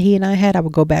argument that he and I had, I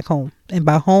would go back home. And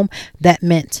by home, that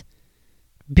meant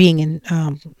being in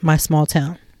my small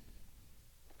town.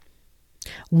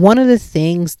 One of the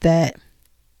things that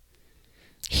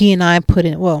he and I put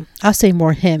in, well, I'll say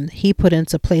more him. He put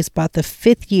into place about the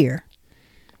 5th year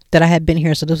that I had been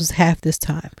here. So this was half this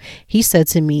time. He said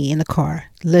to me in the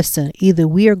car, listen, either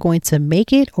we are going to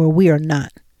make it or we are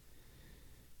not.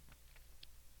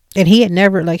 And he had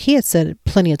never, like, he had said it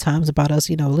plenty of times about us,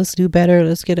 you know, let's do better.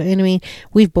 Let's get it. I mean,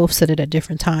 we've both said it at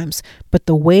different times. But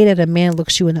the way that a man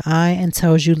looks you in the eye and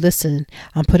tells you, listen,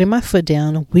 I'm putting my foot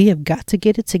down. We have got to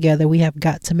get it together. We have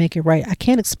got to make it right. I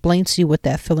can't explain to you what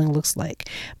that feeling looks like.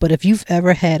 But if you've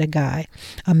ever had a guy,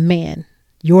 a man,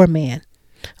 your man,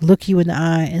 look you in the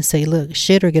eye and say, look,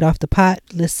 shit or get off the pot.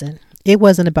 Listen, it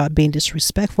wasn't about being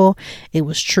disrespectful. It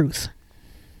was truth.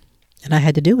 And I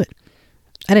had to do it.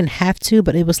 I didn't have to,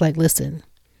 but it was like, listen,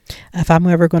 if I'm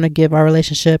ever going to give our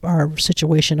relationship, our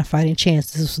situation a fighting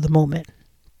chance, this was the moment.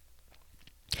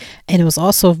 And it was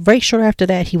also very short after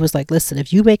that. He was like, listen,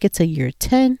 if you make it to year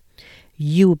 10,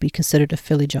 you will be considered a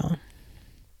Philly John.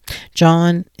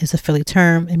 John is a Philly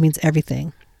term. It means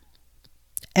everything.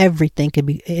 Everything could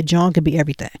be, John could be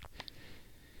everything.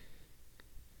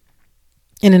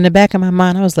 And in the back of my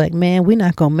mind, I was like, man, we're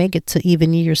not going to make it to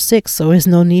even year 6. So there's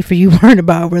no need for you worrying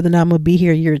about whether or not I'm going to be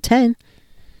here year 10.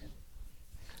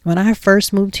 When I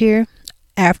first moved here,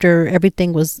 after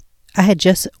everything was, I had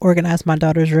just organized my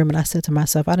daughter's room. And I said to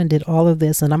myself, I done did all of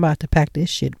this and I'm about to pack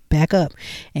this shit back up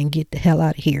and get the hell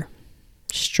out of here.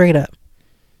 Straight up.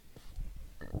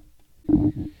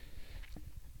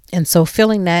 And so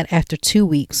feeling that after 2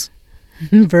 weeks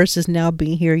versus now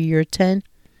being here year 10,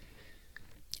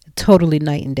 totally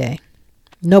night and day.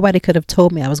 Nobody could have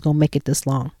told me I was going to make it this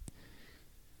long.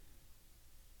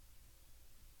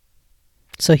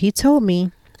 So he told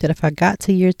me that if I got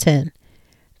to year 10,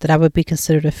 that I would be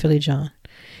considered a Philly John.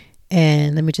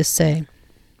 And let me just say,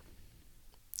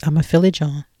 I'm a Philly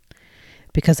John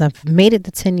because I've made it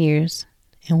to 10 years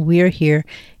and we're here.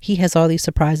 He has all these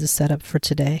surprises set up for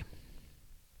today.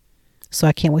 So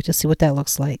I can't wait to see what that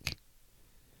looks like.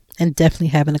 And definitely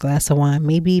having a glass of wine,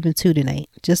 maybe even 2 tonight.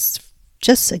 Just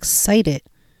excited.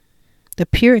 The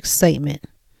pure excitement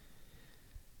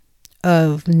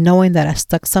of knowing that I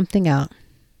stuck something out,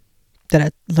 that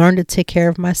I learned to take care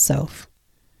of myself,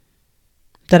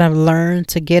 that I've learned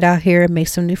to get out here and make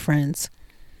some new friends,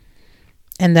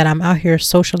 and that I'm out here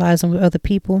socializing with other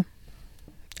people.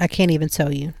 I can't even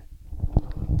tell you.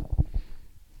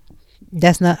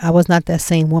 I was not that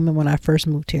same woman when I first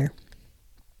moved here.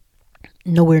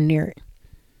 Nowhere near it.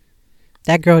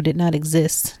 That girl did not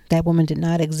exist. That woman did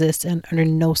not exist under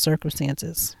no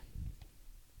circumstances.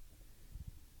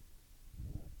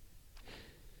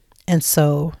 And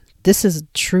so this is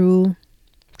true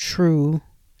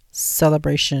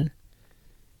celebration.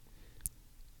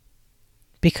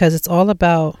 Because it's all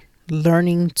about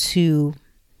learning to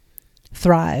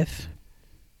thrive.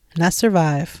 Not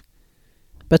survive,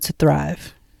 but to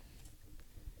thrive.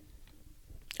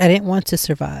 I didn't want to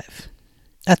survive.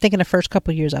 I think in the first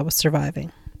couple of years I was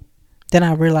surviving. Then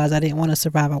I realized I didn't want to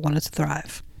survive. I wanted to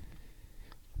thrive.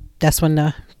 That's when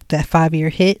that 5-year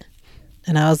hit.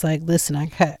 And I was like, listen,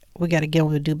 we got to get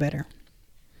on to do better.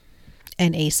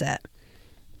 And ASAP.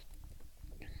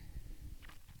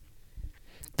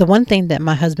 The one thing that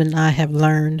my husband and I have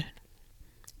learned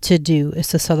to do is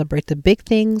to celebrate the big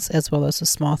things as well as the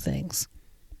small things.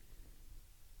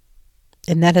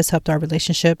 And that has helped our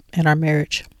relationship and our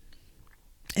marriage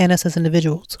and us as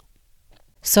individuals.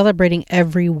 Celebrating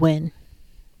every win.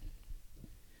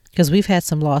 Because we've had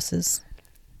some losses.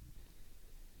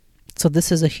 So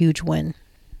this is a huge win.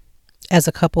 As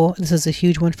a couple, this is a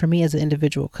huge win for me as an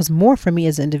individual. Because more for me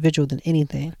as an individual than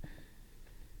anything.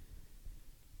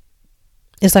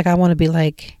 It's like I want to be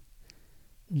like,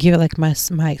 give it like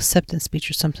my acceptance speech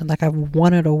or something. Like I've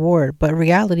won an award. But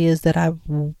reality is that I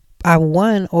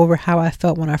won over how I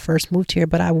felt when I first moved here.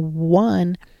 But I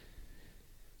won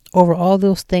over all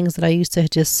those things that I used to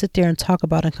just sit there and talk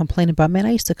about and complain about. Man,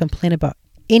 I used to complain about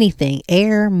anything.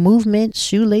 Air, movement,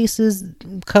 shoelaces,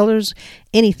 colors,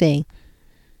 anything.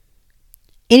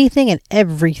 Anything and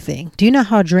everything. Do you know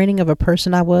how draining of a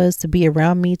person I was to be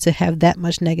around me, to have that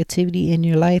much negativity in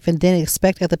your life and then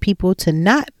expect other people to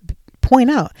not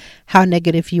point out how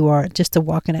negative you are, just to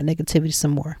walk in that negativity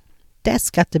some more? That's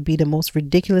got to be the most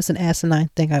ridiculous and asinine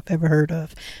thing I've ever heard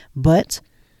of. But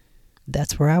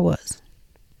that's where I was.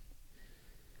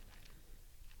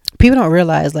 People don't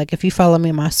realize, like, if you follow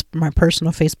me on my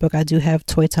personal Facebook, I do have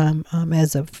Toy Time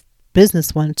as a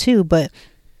business one too. But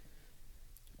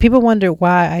people wonder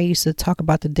why I used to talk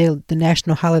about the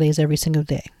national holidays every single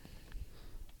day.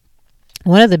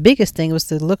 One of the biggest things was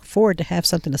to look forward to have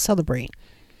something to celebrate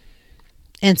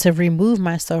and to remove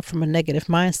myself from a negative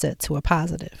mindset to a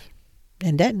positive.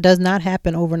 And that does not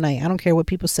happen overnight. I don't care what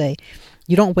people say.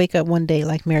 You don't wake up one day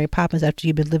like Mary Poppins after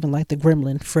you've been living like the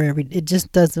gremlin forever. It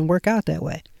just doesn't work out that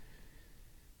way.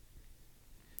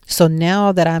 So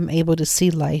now that I'm able to see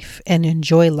life and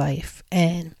enjoy life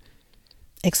and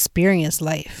experience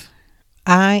life,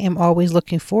 I am always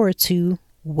looking forward to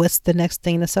what's the next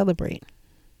thing to celebrate.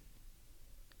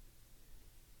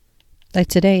 Like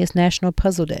today is National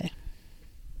Puzzle Day.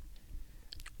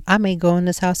 I may go in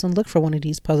this house and look for one of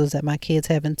these puzzles that my kids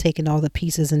haven't taken all the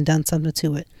pieces and done something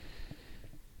to it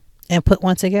and put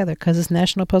one together because it's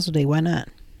National Puzzle Day. Why not?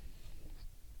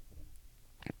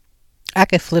 I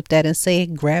could flip that and say,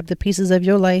 grab the pieces of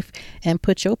your life and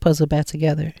put your puzzle back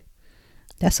together.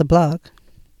 That's a blog.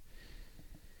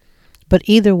 But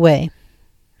either way,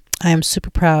 I am super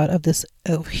proud of this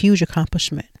huge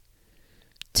accomplishment.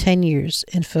 10 years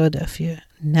in Philadelphia.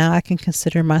 Now I can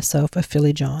consider myself a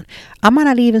Philly John. I might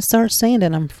not even start saying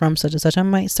that I'm from such and such. I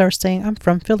might start saying I'm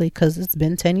from Philly because it's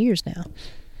been 10 years now.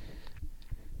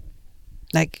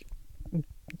 Like,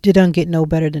 it don't get no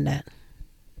better than that.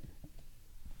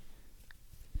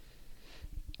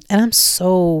 And I'm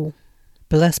so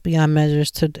blessed beyond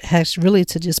measures to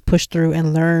just push through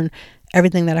and learn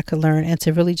everything that I could learn and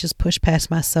to really just push past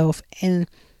myself and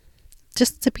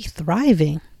just to be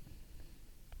thriving.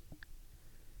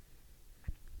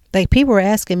 Like, people were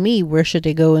asking me where should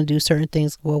they go and do certain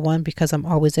things. Well, one, because I'm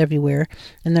always everywhere.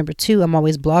 And number two, I'm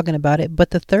always blogging about it.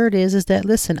 But the third is that,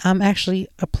 listen, I'm actually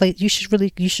a place. You should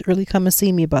really come and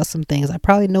see me about some things. I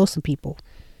probably know some people.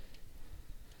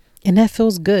 And that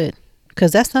feels good.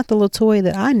 Because that's not the LaToya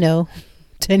that I know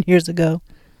 10 years ago.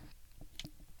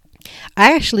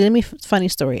 Funny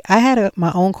story. I had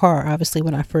my own car, obviously,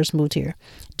 when I first moved here.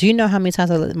 Do you know how many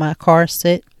times I let my car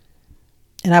sit?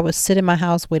 And I would sit in my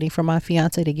house waiting for my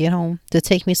fiance to get home to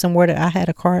take me somewhere that I had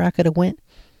a car I could have went.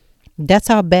 That's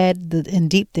how bad and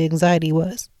deep the anxiety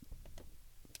was.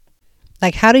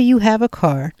 Like, how do you have a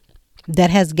car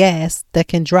that has gas, that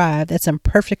can drive, that's in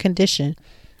perfect condition,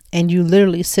 and you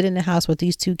literally sit in the house with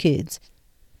these two kids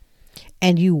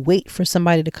and you wait for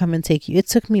somebody to come and take you? It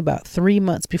took me about 3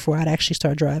 months before I'd actually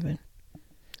start driving.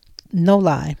 No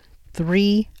lie.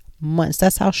 3 months.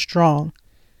 That's how strong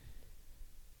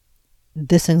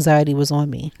this anxiety was on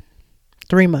me.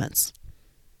 3 months.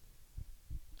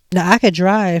 Now I could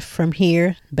drive from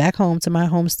here back home to my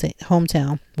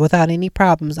hometown without any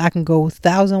problems. I can go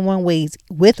 1,001 ways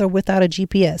with or without a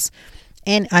GPS.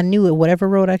 And I knew it, whatever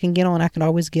road I can get on, I can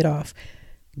always get off.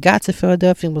 Got to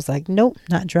Philadelphia and was like, nope,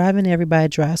 not driving. Everybody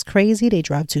drives crazy. They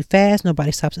drive too fast.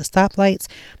 Nobody stops at stoplights.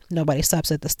 Nobody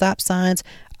stops at the stop signs.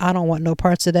 I don't want no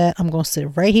parts of that. I'm going to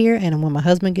sit right here. And when my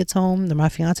husband gets home, my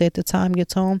fiance at the time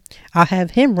gets home, I'll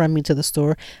have him run me to the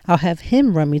store. I'll have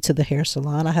him run me to the hair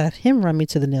salon. I'll have him run me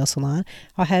to the nail salon.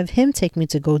 I'll have him take me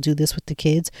to go do this with the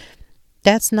kids.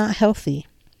 That's not healthy.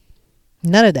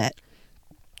 None of that.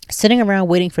 Sitting around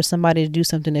waiting for somebody to do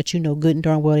something that you know good and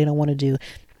darn well they don't want to do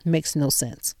makes no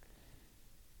sense.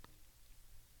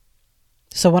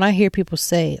 So when I hear people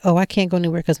say, oh, I can't go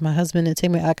anywhere because my husband didn't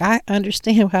take me, like, I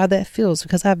understand how that feels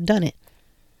because I've done it.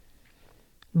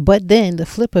 But then the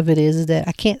flip of it is that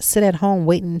I can't sit at home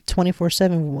waiting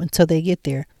 24/7 until they get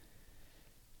there.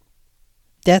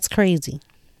 That's crazy.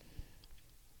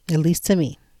 At least to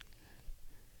me.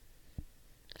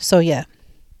 So yeah,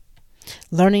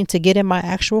 learning to get in my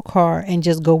actual car and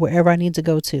just go wherever I need to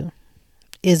go to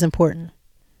is important.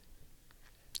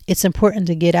 It's important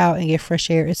to get out and get fresh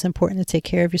air. It's important to take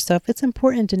care of yourself. It's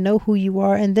important to know who you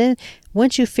are. And then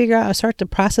once you figure out or start the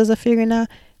process of figuring out,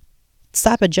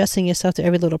 stop adjusting yourself to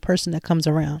every little person that comes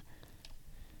around.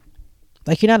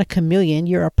 Like, you're not a chameleon,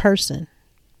 you're a person.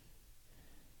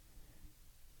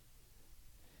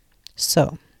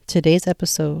 So today's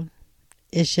episode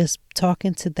is just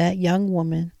talking to that young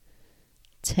woman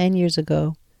 10 years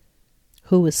ago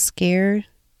who was scared,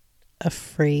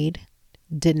 afraid,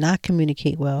 did not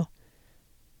communicate well,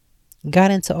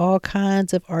 got into all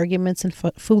kinds of arguments and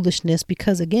foolishness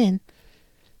because, again,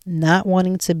 not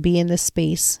wanting to be in this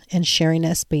space and sharing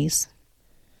that space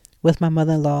with my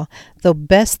mother-in-law. The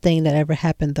best thing that ever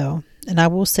happened, though, and I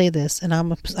will say this, and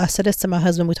I said this to my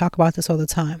husband, we talk about this all the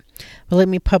time, but let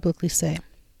me publicly say,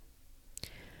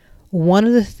 one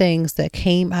of the things that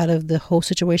came out of the whole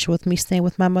situation with me staying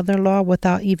with my mother-in-law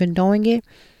without even knowing it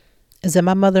is that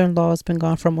my mother-in-law has been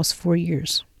gone for almost 4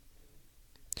 years.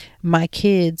 My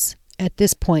kids at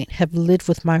this point have lived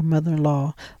with my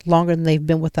mother-in-law longer than they've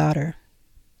been without her.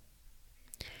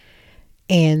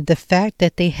 And the fact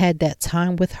that they had that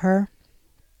time with her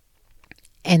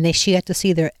and she got to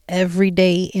see their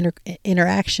everyday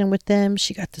interaction with them.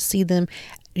 She got to see them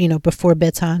before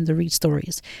bedtime to read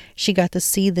stories. She got to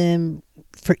see them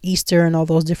for Easter and all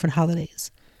those different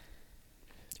holidays.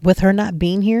 With her not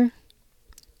being here,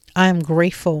 I am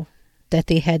grateful that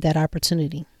they had that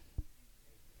opportunity.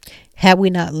 Had we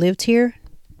not lived here,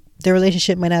 the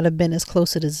relationship might not have been as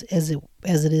close as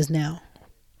it is now,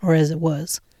 or as it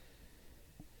was.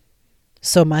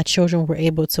 So my children were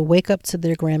able to wake up to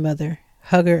their grandmother,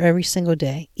 hug her every single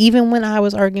day. Even when I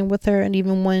was arguing with her, and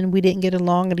even when we didn't get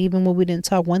along, and even when we didn't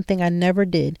talk, one thing I never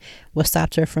did was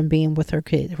stop her from being with her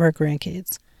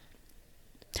grandkids.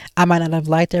 I might not have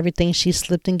liked everything she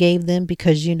slipped and gave them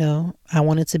because, I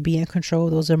wanted to be in control.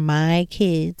 Those are my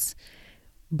kids.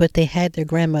 But they had their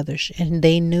grandmothers, and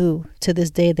they knew, to this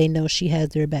day, they know she has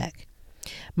their back.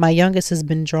 My youngest has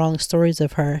been drawing stories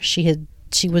of her. She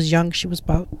was young. She was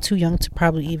about too young to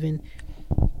probably even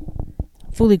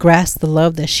fully grasp the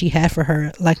love that she had for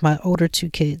her, like my older two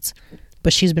kids.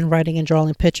 But she's been writing and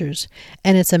drawing pictures.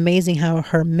 And it's amazing how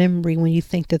her memory, when you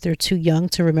think that they're too young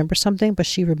to remember something, but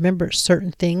she remembers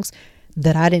certain things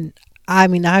that I didn't. I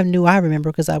knew I remember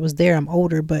because I was there. I'm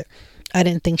older, but I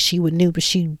didn't think she would know, but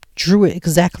she drew it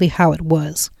exactly how it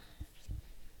was.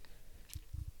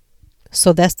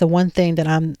 So that's the one thing that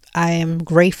I am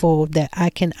grateful that I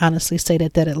can honestly say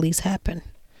that at least happened.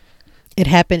 It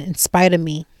happened in spite of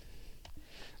me,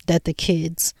 that the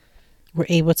kids were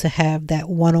able to have that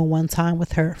one-on-one time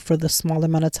with her for the small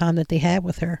amount of time that they had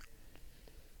with her.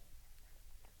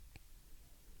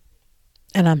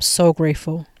 And I'm so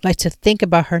grateful. Like, to think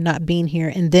about her not being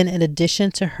here, and then in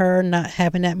addition to her not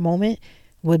having that moment,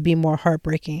 would be more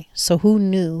heartbreaking. So who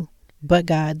knew but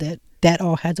God that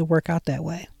all had to work out that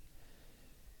way?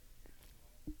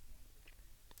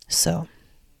 So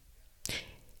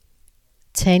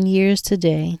 10 years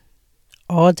today,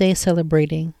 all day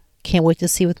celebrating. Can't wait to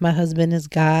see what my husband has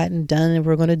got and done and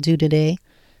we're going to do today.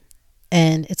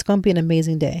 And it's going to be an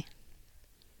amazing day.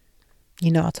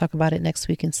 I'll talk about it next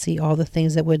week and see all the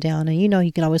things that went down. And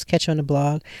you can always catch on the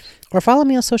blog or follow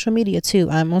me on social media too.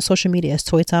 I'm on social media as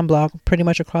Toy Time Blog, pretty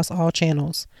much across all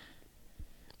channels.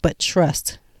 But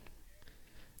trust,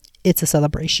 it's a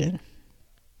celebration.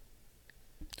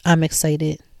 I'm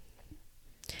excited.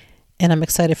 And I'm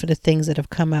excited for the things that have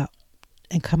come out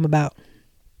and come about.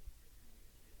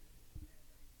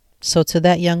 So to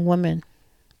that young woman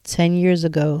 10 years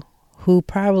ago who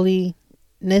probably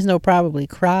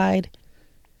cried,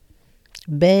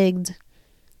 begged.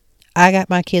 I got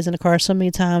my kids in the car so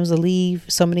many times to leave,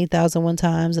 so many 1,001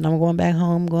 times, and I'm going back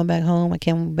home. I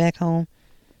can't back home.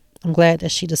 I'm glad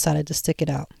that she decided to stick it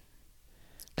out.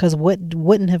 Because what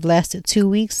wouldn't have lasted 2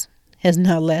 weeks has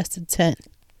now lasted 10.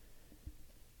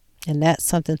 And that's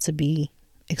something to be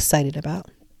excited about.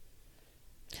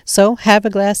 So have a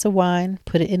glass of wine,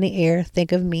 put it in the air,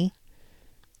 think of me.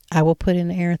 I will put it in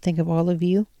the air and think of all of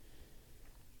you.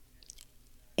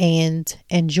 And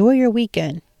enjoy your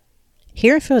weekend.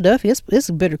 Here in Philadelphia,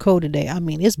 it's bitter cold today. I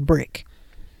mean, it's brick.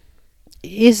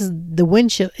 It's the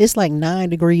wind chill. It's like 9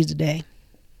 degrees today.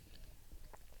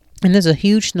 And there's a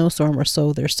huge snowstorm or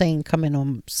so they're saying coming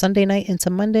on Sunday night into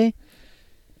Monday.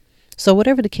 So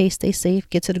whatever the case, stay safe.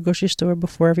 Get to the grocery store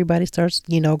before everybody starts,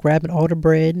 grabbing all the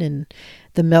bread and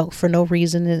the milk for no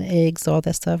reason and eggs, all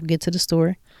that stuff. Get to the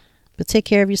store. But take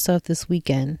care of yourself this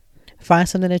weekend. Find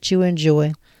something that you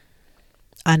enjoy.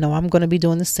 I know I'm going to be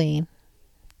doing the same.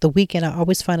 The weekend, I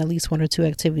always find at least 1 or 2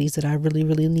 activities that I really,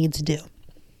 really need to do.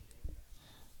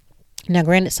 Now,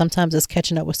 granted, sometimes it's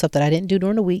catching up with stuff that I didn't do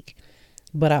during the week,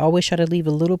 but I always try to leave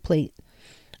a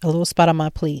little spot on my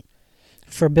plate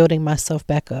for building myself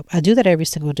back up. I do that every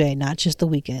single day, not just the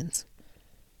weekends.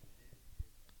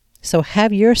 So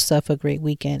have yourself a great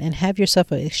weekend and have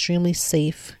yourself an extremely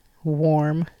safe,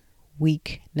 warm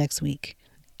week next week.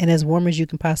 And as warm as you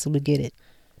can possibly get it.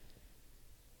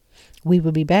 We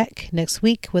will be back next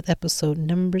week with episode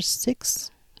number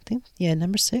 6. I think,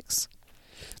 number 6.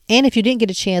 And if you didn't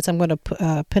get a chance, I'm going to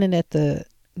put it at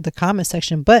the comment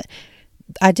section. But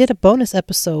I did a bonus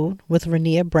episode with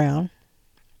Renia Brown.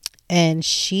 And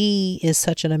she is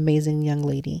such an amazing young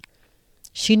lady.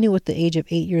 She knew at the age of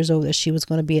 8 years old that she was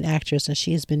going to be an actress. And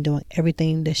she has been doing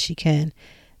everything that she can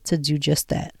to do just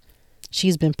that.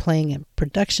 She's been playing in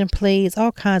production plays,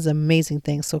 all kinds of amazing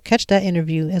things. So catch that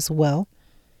interview as well.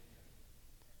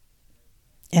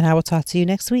 And I will talk to you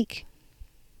next week.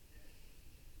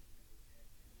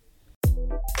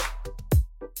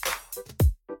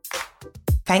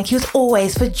 Thank you as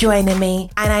always for joining me.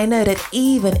 And I know that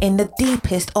even in the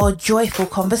deepest or joyful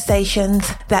conversations,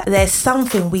 that there's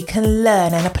something we can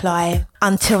learn and apply.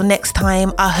 Until next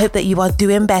time, I hope that you are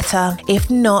doing better. If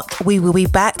not, we will be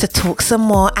back to talk some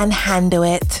more and handle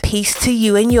it. Peace to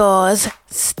you and yours.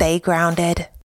 Stay grounded.